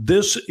 And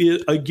this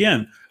is,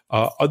 again,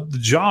 the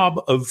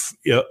job of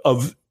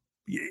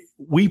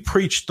we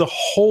preach the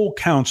whole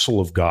counsel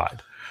of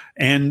God,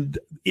 and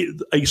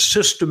a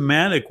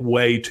systematic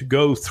way to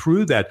go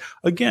through that.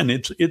 Again,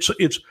 it's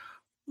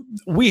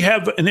we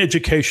have an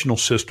educational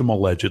system,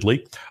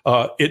 allegedly,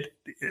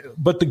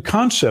 but the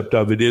concept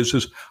of it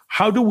is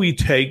how do we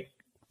take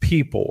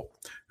people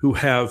who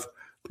have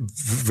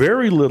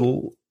very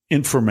little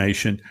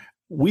information?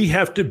 We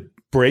have to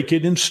break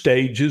it in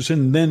stages,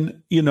 and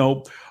then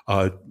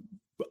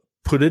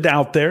put it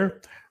out there.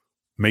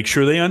 Make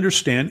sure they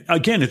understand.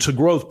 Again, it's a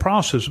growth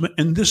process.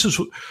 And this is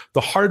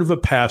the heart of a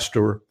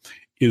pastor,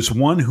 is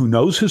one who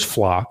knows his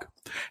flock,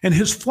 and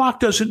his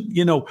flock doesn't,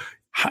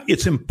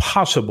 it's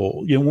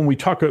impossible. When we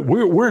talk,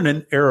 we're in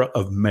an era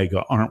of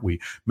mega, aren't we?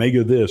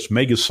 Mega this,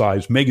 mega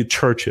size, mega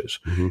churches.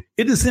 Mm-hmm.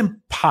 It is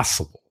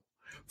impossible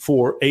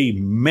for a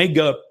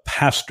mega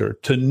pastor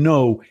to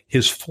know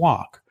his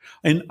flock.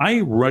 And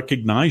I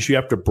recognize you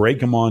have to break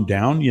them on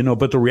down,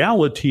 but the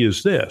reality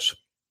is this,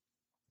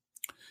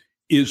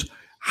 is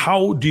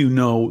how do you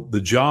know the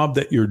job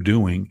that you're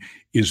doing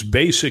is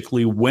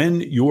basically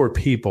when your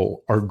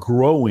people are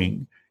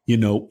growing,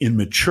 in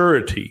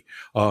maturity.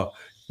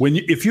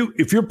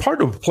 If you're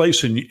part of a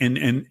place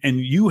and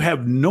you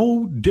have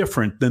no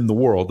different than the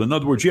world, in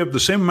other words, you have the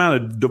same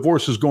amount of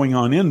divorces going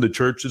on in the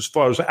church as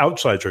far as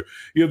outside church.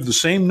 You have the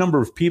same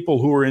number of people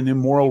who are in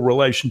immoral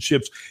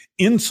relationships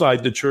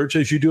inside the church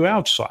as you do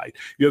outside.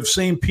 You have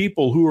same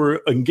people who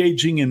are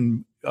engaging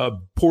in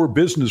poor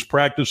business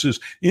practices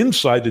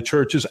inside the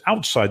church as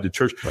outside the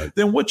church. Right.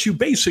 Then what you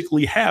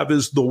basically have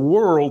is the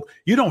world.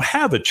 You don't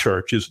have a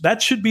church.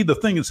 That should be the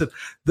thing. Is that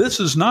this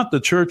is not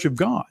the church of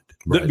God.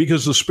 Right.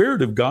 Because the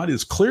Spirit of God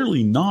is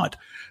clearly not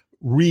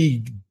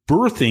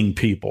rebirthing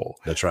people.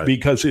 That's right.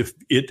 Because if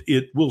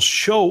it will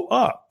show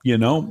up,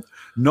 no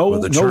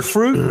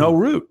fruit, no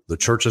root. The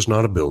church is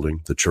not a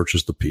building. The church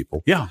is the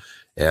people. Yeah.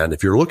 And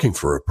if you're looking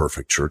for a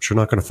perfect church, you're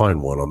not going to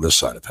find one on this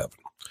side of heaven.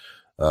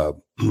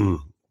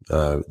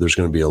 There's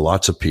going to be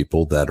lots of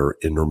people that are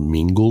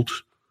intermingled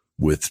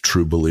with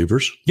true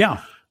believers.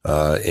 Yeah.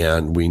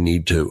 And we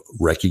need to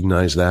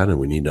recognize that, and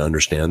we need to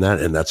understand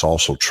that. And that's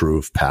also true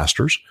of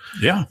pastors.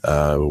 Yeah.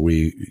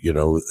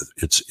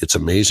 It's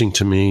amazing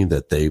to me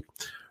that they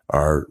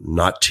are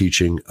not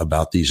teaching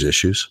about these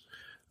issues.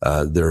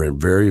 They're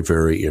very,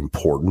 very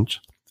important.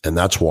 And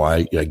that's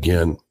why,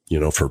 again,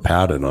 for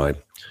Pat and I,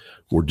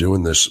 we're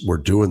doing this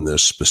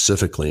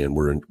specifically, and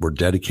we're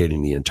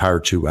dedicating the entire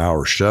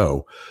 2-hour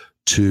show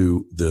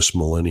to this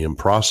Millennium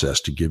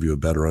process to give you a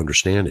better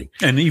understanding.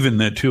 And even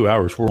that 2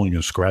 hours, we're only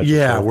going to scratch.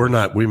 Yeah, we're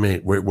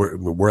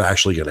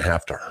actually going to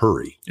have to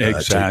hurry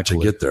exactly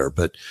to get there.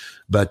 But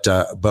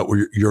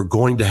you're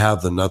going to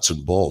have the nuts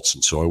and bolts.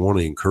 And so I want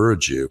to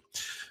encourage you,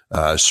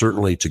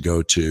 certainly to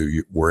go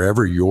to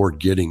wherever you're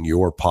getting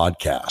your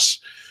podcasts,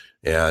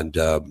 and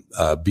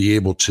be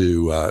able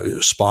to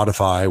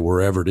Spotify,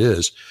 wherever it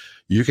is,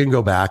 you can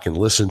go back and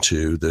listen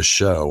to this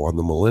show on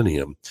the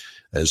Millennium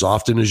as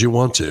often as you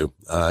want to.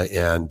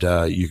 And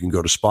you can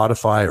go to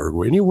Spotify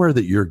or anywhere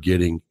that you're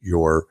getting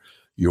your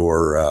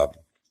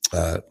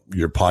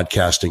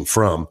podcasting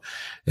from,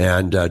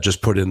 and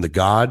just put in the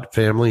God,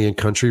 Family, and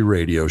Country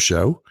Radio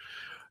Show,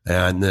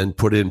 and then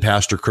put in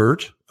Pastor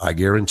Kurt. I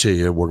guarantee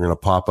you we're going to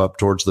pop up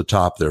towards the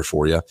top there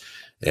for you,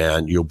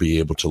 and you'll be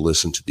able to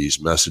listen to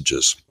these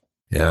messages.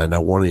 And I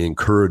want to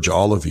encourage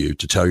all of you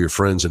to tell your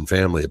friends and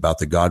family about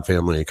the God,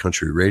 Family, and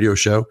Country Radio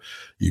Show.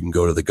 You can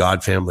go to the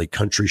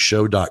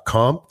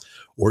GodFamilyCountryShow.com,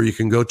 or you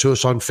can go to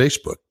us on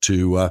Facebook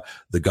to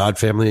the God,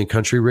 Family, and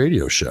Country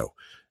Radio Show.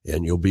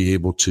 And you'll be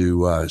able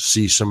to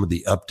see some of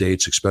the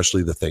updates,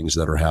 especially the things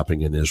that are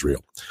happening in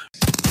Israel.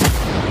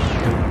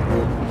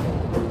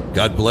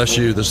 God bless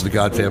you. This is the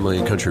God, Family,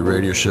 and Country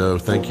Radio Show.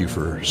 Thank you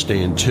for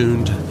staying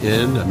tuned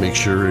in. Make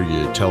sure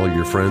you tell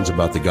your friends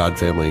about the God,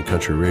 Family, and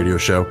Country Radio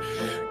Show.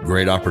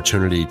 Great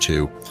opportunity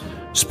to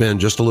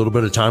spend just a little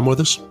bit of time with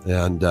us,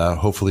 and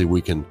hopefully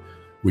we can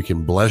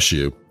bless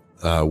you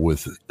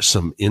with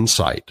some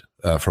insight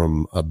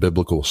from a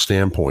biblical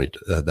standpoint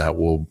that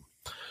will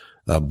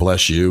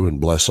bless you and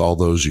bless all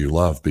those you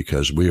love,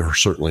 because we are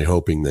certainly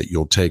hoping that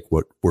you'll take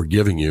what we're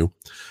giving you,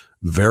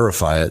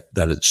 verify it,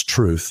 that it's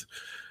truth,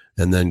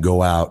 and then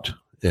go out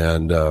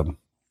and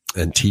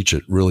teach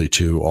it really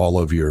to all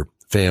of your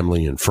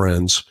family and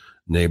friends,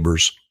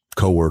 neighbors,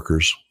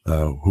 coworkers,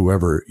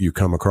 whoever you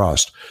come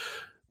across,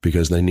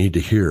 because they need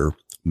to hear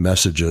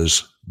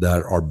messages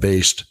that are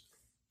based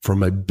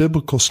from a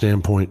biblical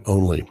standpoint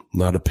only,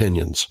 not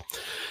opinions.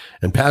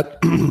 And Pat,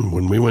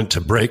 when we went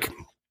to break,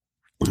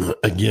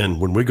 again,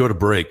 when we go to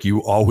break,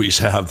 you always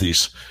have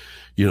these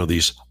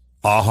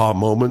aha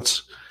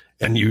moments,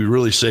 and you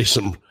really say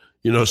some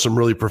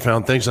really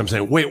profound things. I'm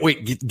saying,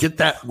 wait, get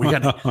that. We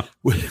got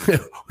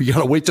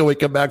to wait till we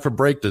come back from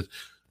break to.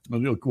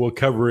 We'll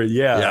cover it.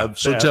 Yeah.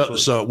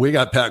 So we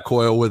got Pat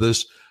Coyle with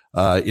us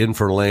in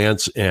for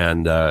Lance,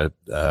 and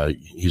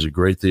he's a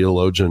great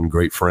theologian,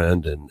 great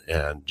friend,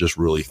 and just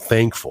really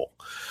thankful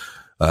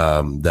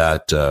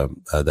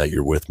that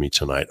you're with me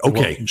tonight.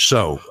 Okay,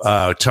 so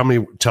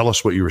tell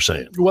us what you were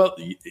saying. Well,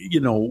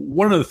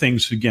 one of the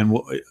things, again,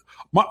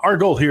 our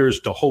goal here is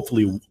to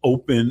hopefully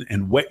open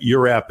and whet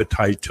your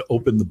appetite to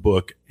open the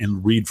book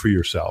and read for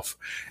yourself,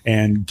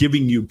 and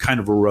giving you kind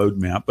of a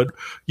roadmap. But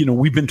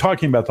we've been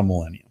talking about the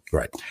millennium,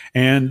 right?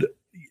 And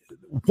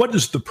what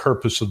is the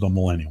purpose of the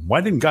millennium?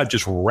 Why didn't God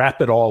just wrap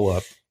it all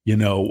up?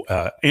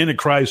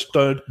 Antichrist,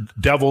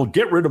 devil,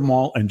 get rid of them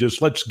all, and just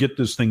let's get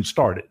this thing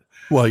started.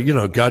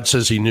 Well, God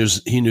says he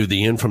knew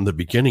the end from the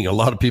beginning. A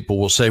lot of people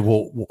will say,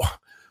 well,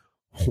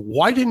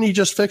 why didn't he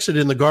just fix it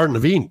in the Garden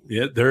of Eden?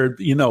 Yeah,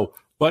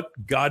 but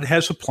God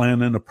has a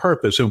plan and a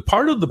purpose. And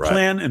part of the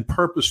plan and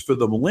purpose for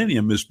the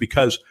millennium is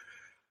because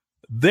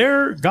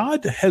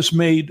God has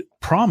made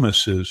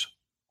promises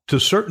to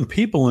certain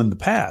people in the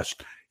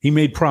past. He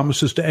made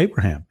promises to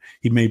Abraham.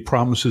 He made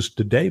promises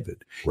to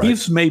David. Right.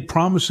 He's made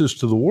promises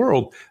to the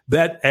world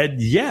that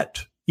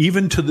yet,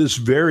 even to this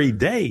very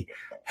day,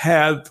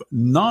 have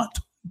not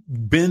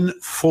been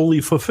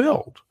fully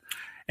fulfilled.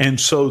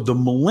 And so the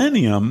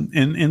millennium,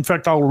 and in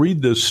fact, I'll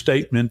read this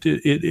statement.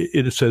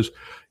 It says,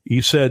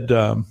 he said,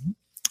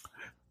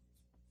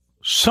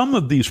 some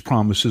of these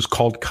promises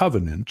called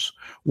covenants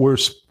were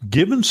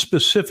given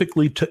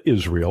specifically to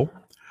Israel.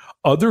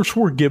 Others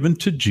were given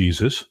to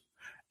Jesus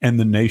and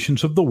the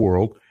nations of the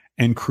world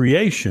and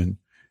creation.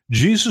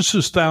 Jesus'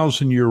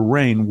 1,000-year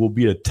reign will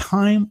be a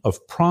time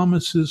of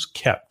promises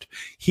kept.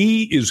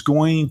 He is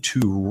going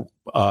to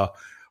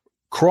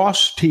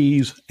cross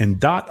T's and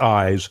dot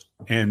I's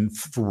and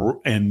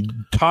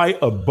tie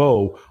a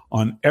bow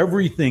on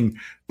everything.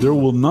 There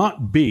will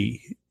not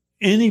be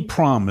any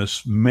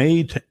promise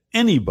made to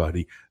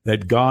anybody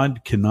that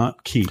God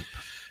cannot keep.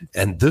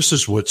 And this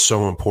is what's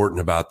so important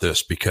about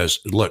this, because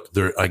look,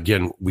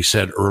 again, we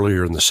said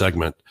earlier in the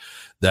segment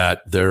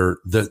that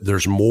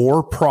there's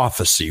more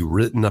prophecy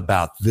written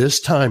about this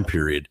time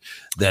period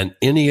than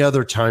any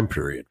other time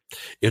period.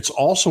 It's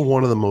also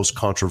one of the most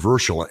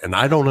controversial, and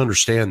I don't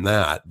understand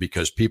that,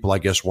 because people, I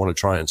guess, want to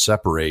try and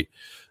separate.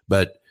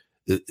 But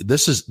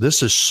this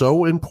is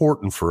so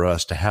important for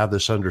us to have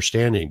this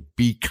understanding,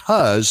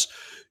 because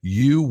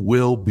you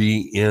will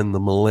be in the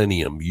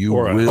millennium. You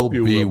will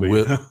be.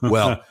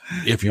 Well,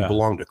 if you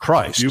belong to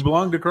Christ, you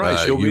belong to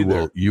Christ.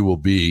 You will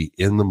be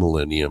in the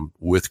millennium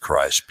with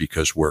Christ,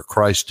 because where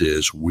Christ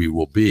is, we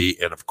will be.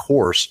 And of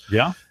course,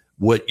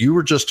 what you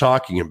were just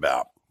talking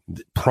about,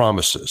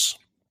 promises.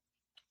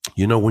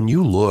 When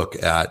you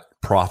look at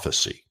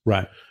prophecy,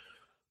 right?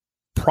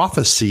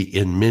 Prophecy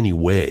in many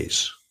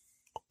ways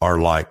are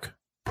like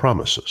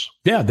promises.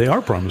 Yeah, they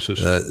are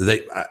promises.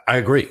 I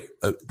agree.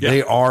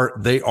 They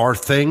are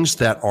things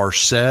that are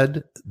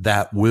said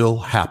that will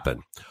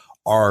happen.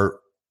 Our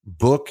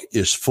book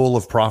is full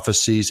of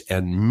prophecies,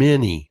 and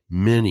many,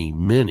 many,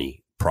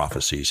 many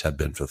prophecies have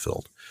been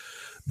fulfilled.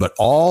 But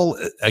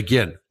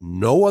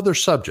no other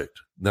subject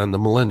than the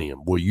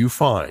millennium will you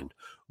find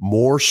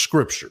more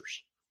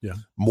scriptures,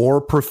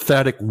 more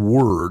prophetic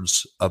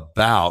words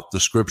about the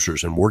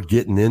scriptures. And we're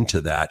getting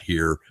into that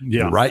here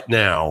right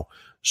now,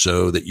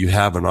 so that you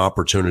have an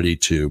opportunity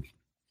to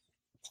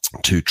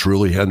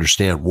truly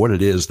understand what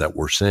it is that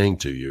we're saying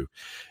to you.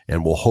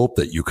 And we'll hope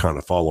that you kind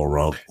of follow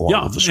along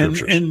with the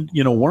scriptures. And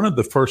one of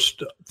the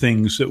first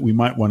things that we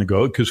might want to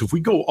go, because if we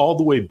go all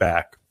the way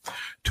back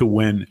to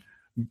when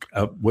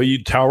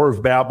Tower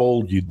of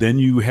Babel,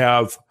 you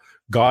have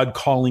God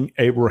calling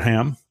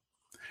Abraham.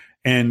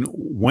 And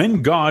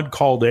when God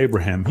called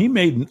Abraham, he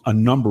made a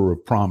number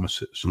of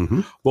promises. Mm-hmm.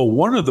 Well,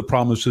 one of the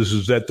promises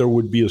is that there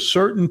would be a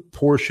certain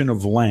portion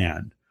of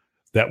land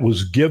that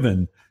was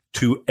given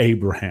to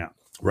Abraham.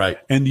 Right.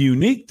 And the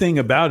unique thing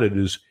about it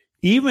is,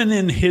 even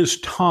in his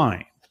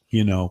time,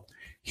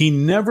 he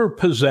never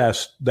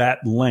possessed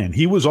that land.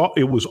 It was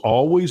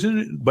always in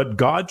it, but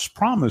God's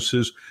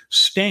promises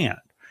stand.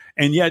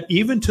 And yet,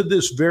 even to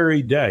this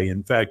very day,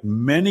 in fact,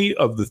 many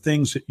of the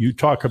things that you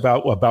talk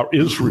about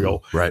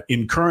Israel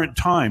in current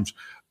times,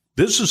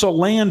 this is a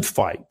land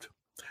fight.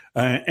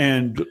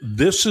 And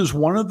this is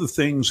one of the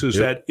things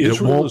that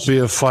Israel... It won't be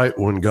a fight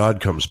when God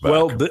comes back.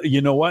 Well,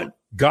 you know what?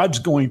 God's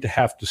going to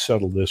have to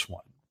settle this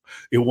one.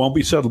 It won't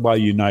be settled by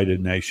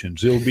United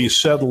Nations. It'll be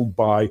settled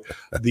by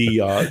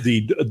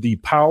the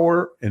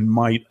power and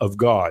might of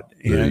God.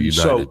 And the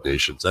United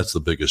Nations. That's the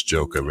biggest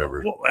joke I've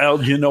ever.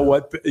 Well, you know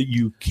what?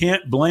 You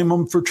can't blame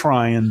them for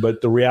trying,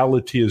 but the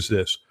reality is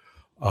this: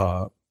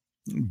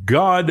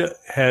 God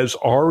has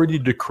already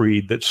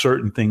decreed that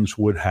certain things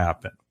would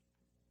happen,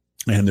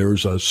 and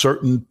there's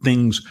certain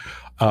things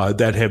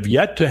that have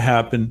yet to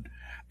happen.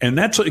 And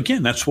that's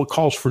what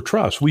calls for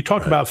trust. We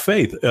talk about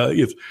faith.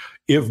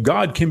 if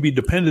God can be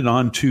depended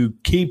on to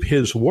keep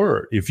his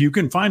word. If you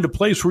can find a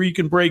place where you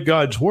can break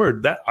God's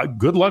word, that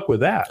good luck with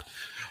that.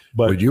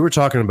 But you were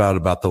talking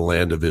about the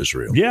land of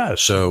Israel. Yeah.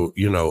 So,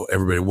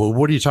 everybody, well,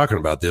 what are you talking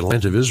about? The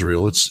land of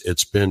Israel,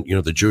 it's been,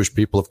 the Jewish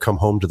people have come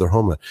home to their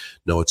homeland.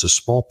 No, it's a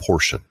small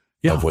portion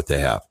of what they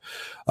have.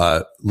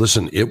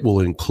 Listen, it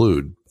will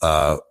include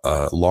a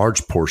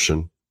large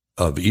portion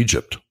of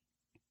Egypt,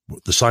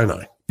 the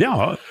Sinai.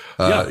 Yeah.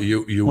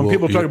 When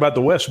people talk about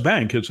the West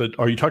Bank,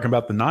 are you talking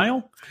about the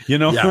Nile?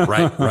 Yeah,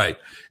 right.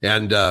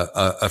 And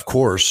of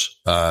course,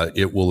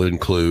 it will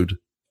include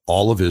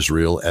all of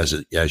Israel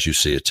as you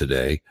see it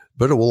today,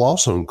 but it will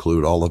also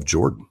include all of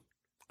Jordan.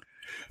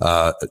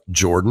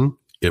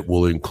 It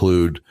will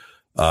include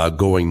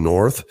going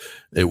north.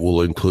 It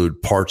will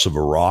include parts of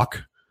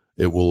Iraq.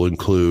 It will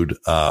include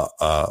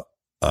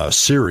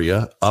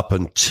Syria up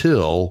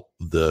until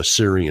the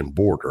Syrian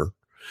border.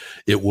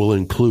 It will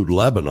include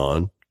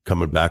Lebanon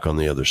coming back on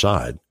the other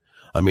side.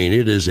 I mean,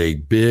 it is a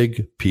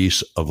big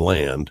piece of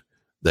land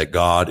that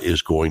God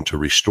is going to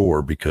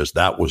restore because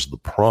that was the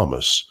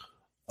promise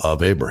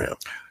of Abraham.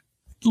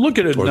 Look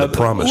at it. Or the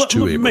promise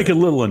to Abraham. Make a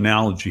little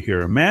analogy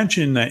here.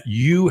 Imagine that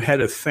you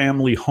had a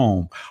family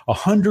home,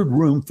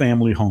 100-room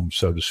family home,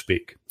 so to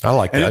speak. I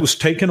like that. And it was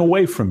taken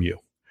away from you.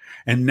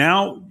 And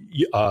now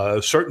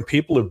certain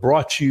people have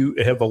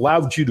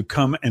allowed you to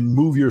come and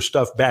move your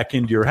stuff back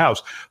into your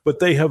house, but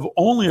they have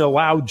only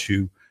allowed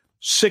you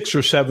 6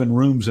 or 7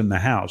 rooms in the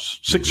house,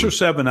 6 or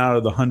 7 out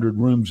of the 100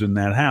 rooms in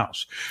that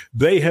house.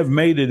 They have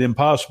made it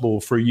impossible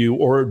for you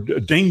or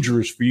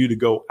dangerous for you to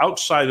go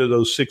outside of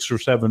those 6 or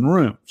 7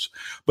 rooms.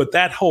 But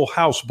that whole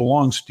house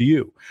belongs to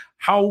you.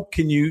 How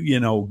can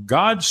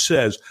God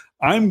says,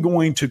 I'm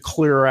going to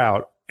clear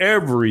out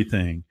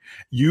everything.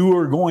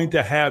 You're going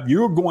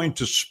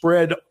to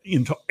spread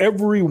into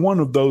every one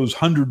of those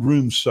 100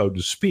 rooms, so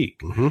to speak.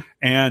 Mm-hmm.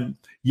 And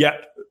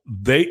yet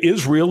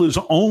Israel is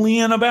only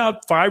in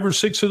about 5 or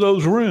 6 of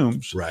those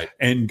rooms. Right.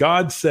 And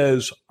God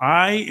says,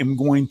 I am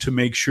going to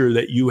make sure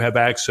that you have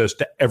access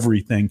to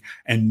everything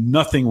and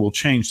nothing will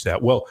change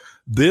that. Well,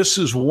 this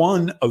is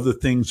one of the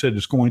things that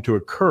is going to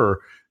occur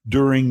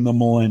during the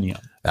millennium.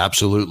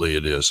 Absolutely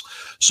it is.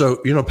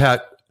 So,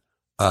 Pat,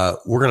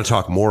 we're going to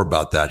talk more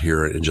about that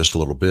here in just a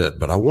little bit,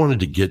 but I wanted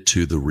to get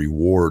to the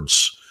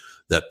rewards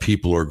that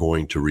people are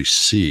going to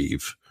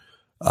receive,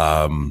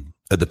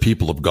 the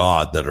people of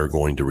God that are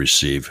going to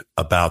receive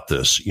about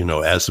this,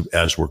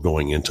 as we're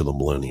going into the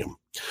millennium.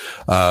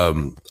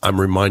 I'm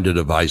reminded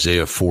of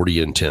Isaiah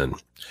 40:10.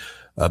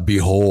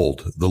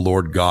 Behold, the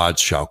Lord God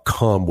shall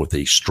come with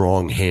a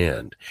strong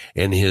hand,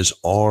 and his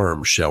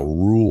arm shall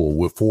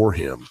rule before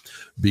him.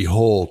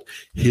 Behold,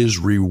 his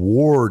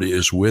reward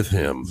is with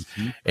him,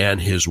 and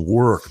his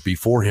work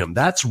before him.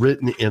 That's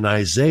written in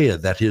Isaiah,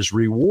 that his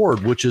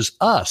reward, which is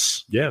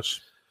us. Yes.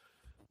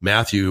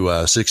 Matthew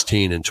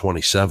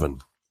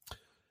 16:27.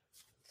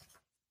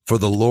 For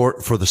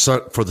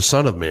the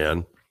Son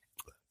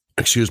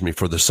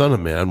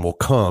of Man will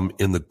come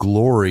in the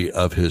glory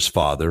of his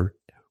Father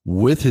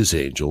with his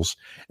angels,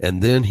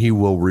 and then he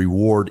will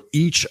reward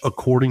each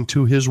according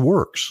to his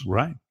works.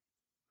 Right.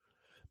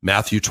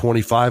 Matthew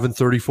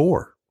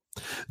 25:34.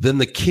 Then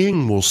the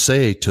king will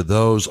say to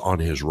those on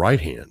his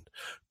right hand,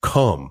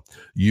 Come,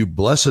 you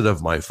blessed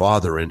of my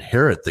Father,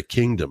 inherit the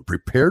kingdom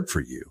prepared for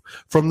you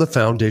from the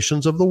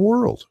foundations of the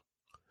world.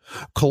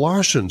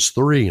 Colossians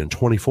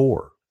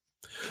 3:24.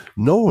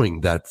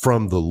 Knowing that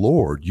from the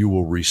Lord you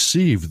will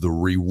receive the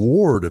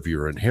reward of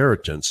your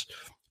inheritance,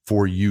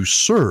 for you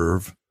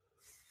serve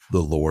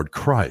the Lord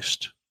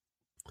Christ.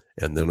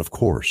 And then, of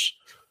course,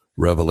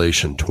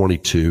 Revelation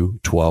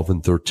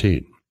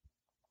 22:12-13.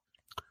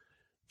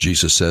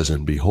 Jesus says,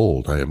 And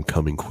behold, I am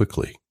coming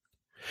quickly,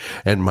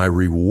 and my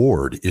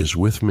reward is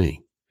with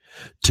me,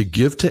 to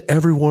give to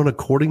everyone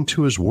according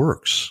to his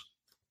works.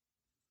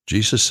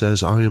 Jesus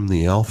says, I am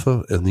the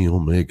Alpha and the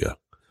Omega,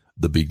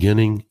 the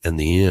beginning and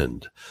the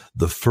end,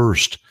 the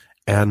first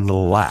and the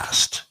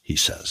last, he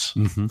says.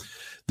 Mm-hmm.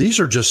 These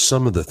are just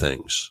some of the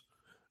things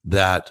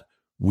that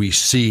we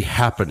see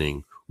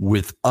happening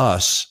with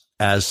us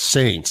as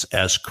saints,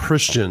 as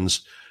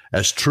Christians,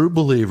 as true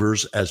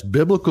believers, as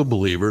biblical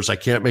believers. I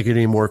can't make it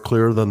any more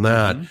clear than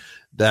that,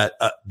 that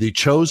the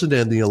chosen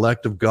and the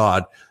elect of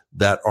God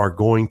that are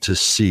going to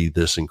see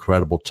this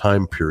incredible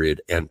time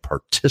period and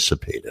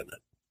participate in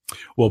it.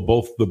 Well,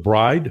 both the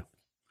bride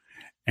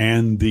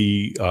and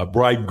the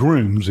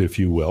bridegrooms, if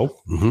you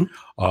will,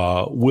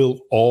 will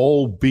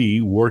all be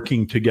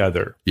working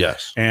together.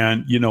 Yes.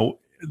 And,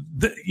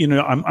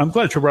 I'm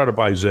glad you brought up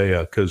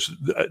Isaiah, because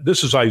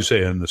this is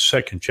Isaiah in the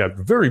 2nd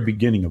chapter, very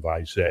beginning of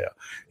Isaiah.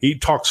 He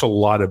talks a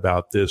lot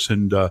about this.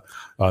 And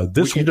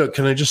this,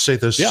 can I just say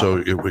this? Yeah.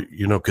 So,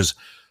 because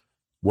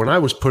when I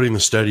was putting the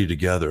study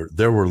together,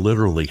 there were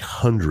literally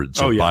hundreds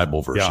of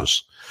Bible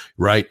verses,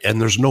 right? And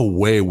there's no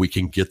way we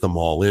can get them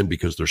all in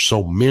because there's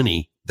so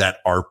many that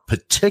are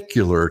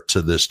particular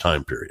to this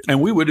time period.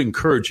 And we would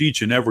encourage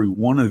each and every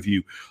one of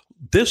you,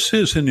 this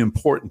is an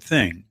important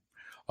thing.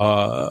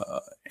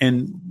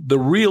 And the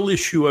real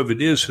issue of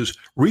it is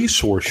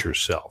resource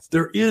yourself.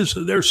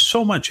 There's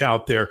so much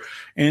out there.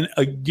 And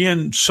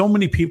again, so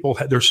many people,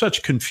 there's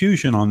such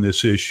confusion on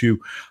this issue.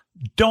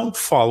 Don't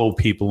follow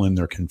people in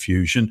their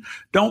confusion.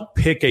 Don't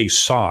pick a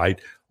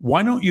side.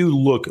 Why don't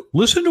you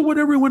listen to what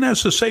everyone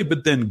has to say,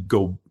 but then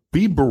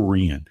be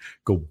Berean,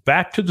 go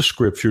back to the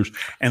scriptures,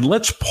 and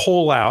let's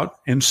pull out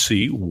and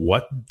see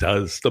what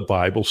does the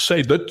Bible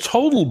say, the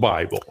total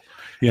Bible.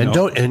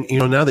 Now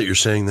that you're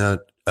saying that,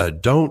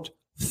 don't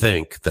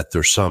think that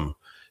there's some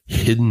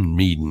hidden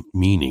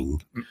meaning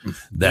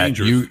that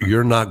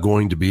you're not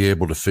going to be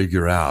able to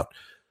figure out.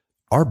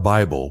 Our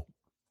Bible,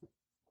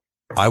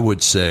 I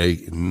would say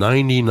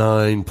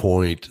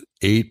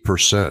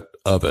 99.8%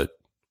 of it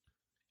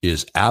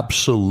is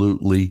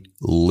absolutely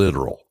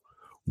literal.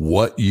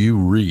 What you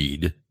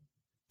read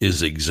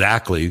is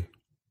exactly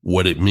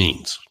what it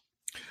means.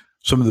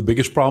 Some of the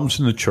biggest problems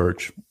in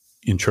church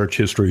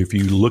history, if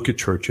you look at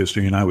church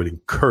history, and I would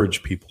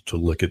encourage people to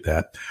look at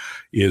that,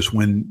 is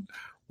when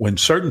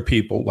certain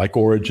people like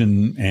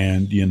Origen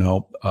and,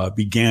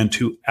 began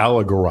to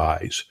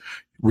allegorize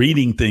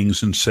reading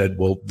things and said,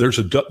 well, there's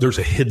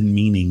a hidden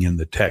meaning in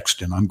the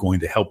text, and I'm going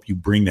to help you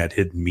bring that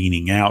hidden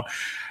meaning out.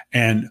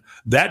 And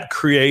that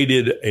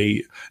created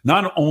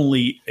not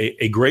only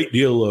a great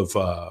deal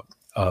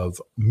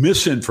of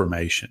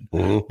misinformation,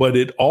 but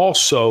it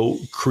also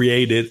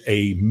created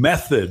a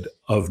method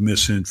of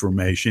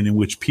misinformation in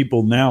which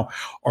people now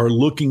are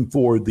looking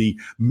for the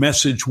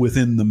message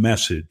within the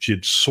message.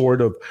 It's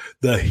sort of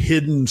the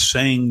hidden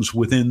sayings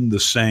within the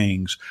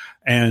sayings.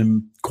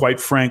 And quite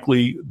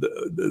frankly,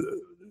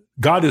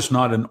 God is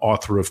not an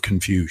author of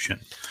confusion.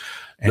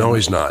 No,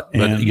 he's not.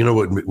 But you know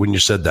what? When you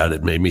said that,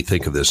 it made me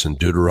think of this in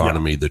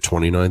Deuteronomy, the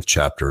 29th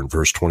chapter, and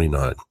verse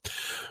 29.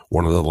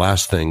 One of the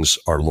last things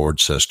our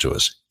Lord says to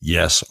us,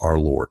 yes, our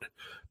Lord,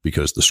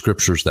 because the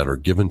scriptures that are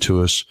given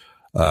to us,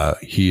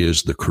 he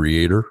is the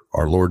creator,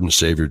 our Lord and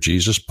Savior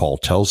Jesus. Paul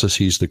tells us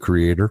he's the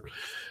creator.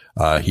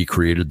 He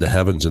created the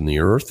heavens and the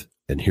earth.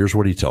 And here's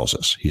what he tells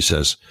us. He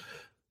says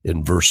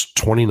in verse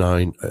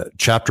 29,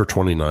 chapter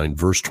 29,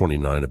 verse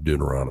 29 of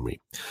Deuteronomy,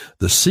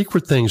 the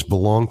secret things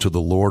belong to the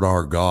Lord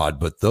our God,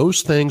 but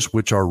those things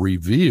which are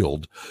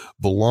revealed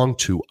belong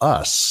to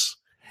us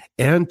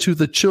and to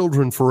the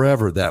children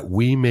forever, that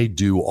we may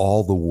do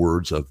all the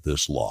words of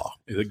this law.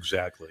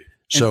 Exactly.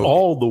 So and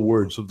all the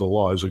words of the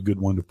law is a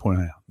good one to point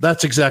out.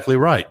 That's exactly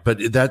right. But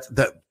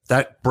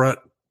that Brent,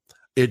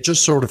 it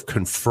just sort of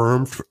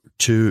confirmed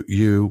to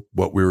you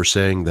what we were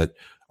saying, that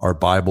our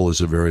Bible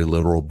is a very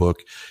literal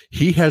book.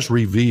 He has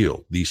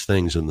revealed these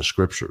things in the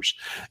scriptures.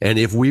 And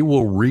if we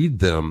will read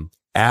them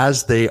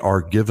as they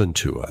are given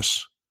to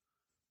us,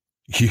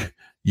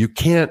 you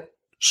can't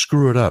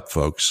screw it up,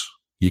 folks.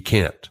 You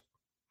can't,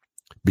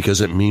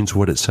 because it means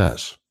what it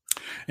says.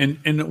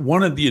 And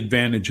one of the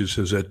advantages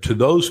is that to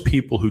those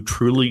people who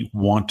truly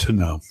want to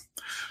know,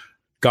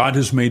 God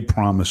has made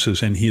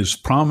promises, and he has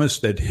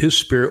promised that his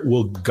Spirit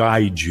will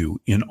guide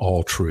you in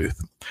all truth.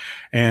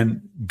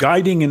 And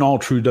guiding in all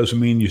truth doesn't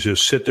mean you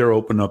just sit there,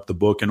 open up the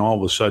book, and all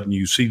of a sudden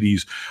you see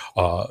these,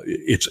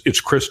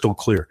 it's crystal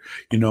clear.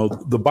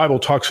 The Bible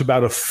talks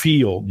about a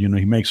field,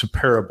 he makes a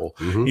parable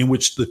in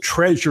which the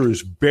treasure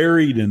is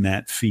buried in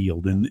that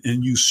field, and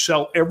you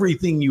sell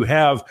everything you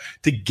have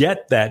to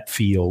get that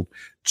field.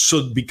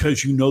 So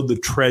because the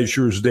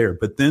treasure is there,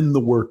 but then the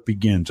work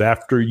begins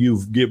after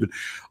you've given.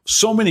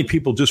 So many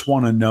people just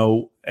want to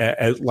know,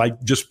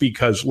 just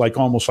because,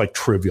 almost like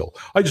trivial.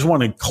 I just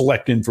want to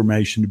collect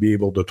information to be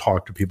able to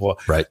talk to people.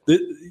 Right.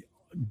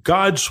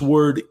 God's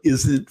word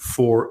isn't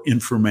for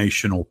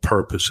informational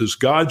purposes.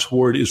 God's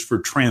word is for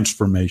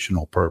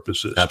transformational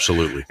purposes.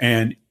 Absolutely.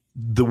 And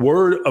the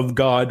word of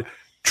God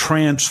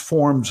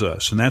transforms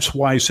us. And that's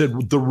why I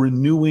said the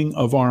renewing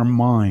of our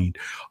mind.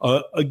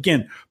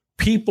 Again,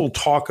 people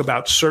talk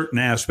about certain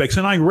aspects,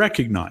 and I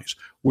recognize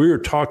we're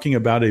talking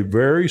about a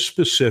very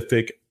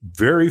specific,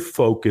 very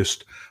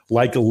focused,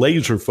 like a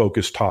laser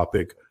focused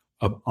topic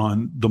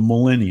on the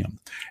millennium.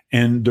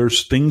 And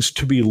there's things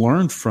to be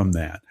learned from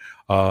that.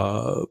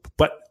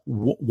 But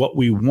what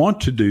we want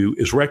to do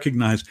is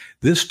recognize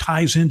this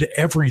ties into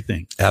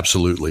everything.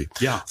 Absolutely.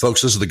 Yeah.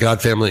 Folks, this is the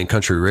God, Family, and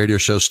Country Radio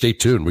Show. Stay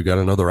tuned. We got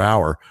another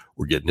hour.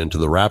 We're getting into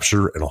the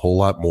rapture and a whole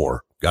lot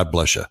more. God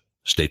bless you.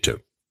 Stay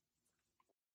tuned.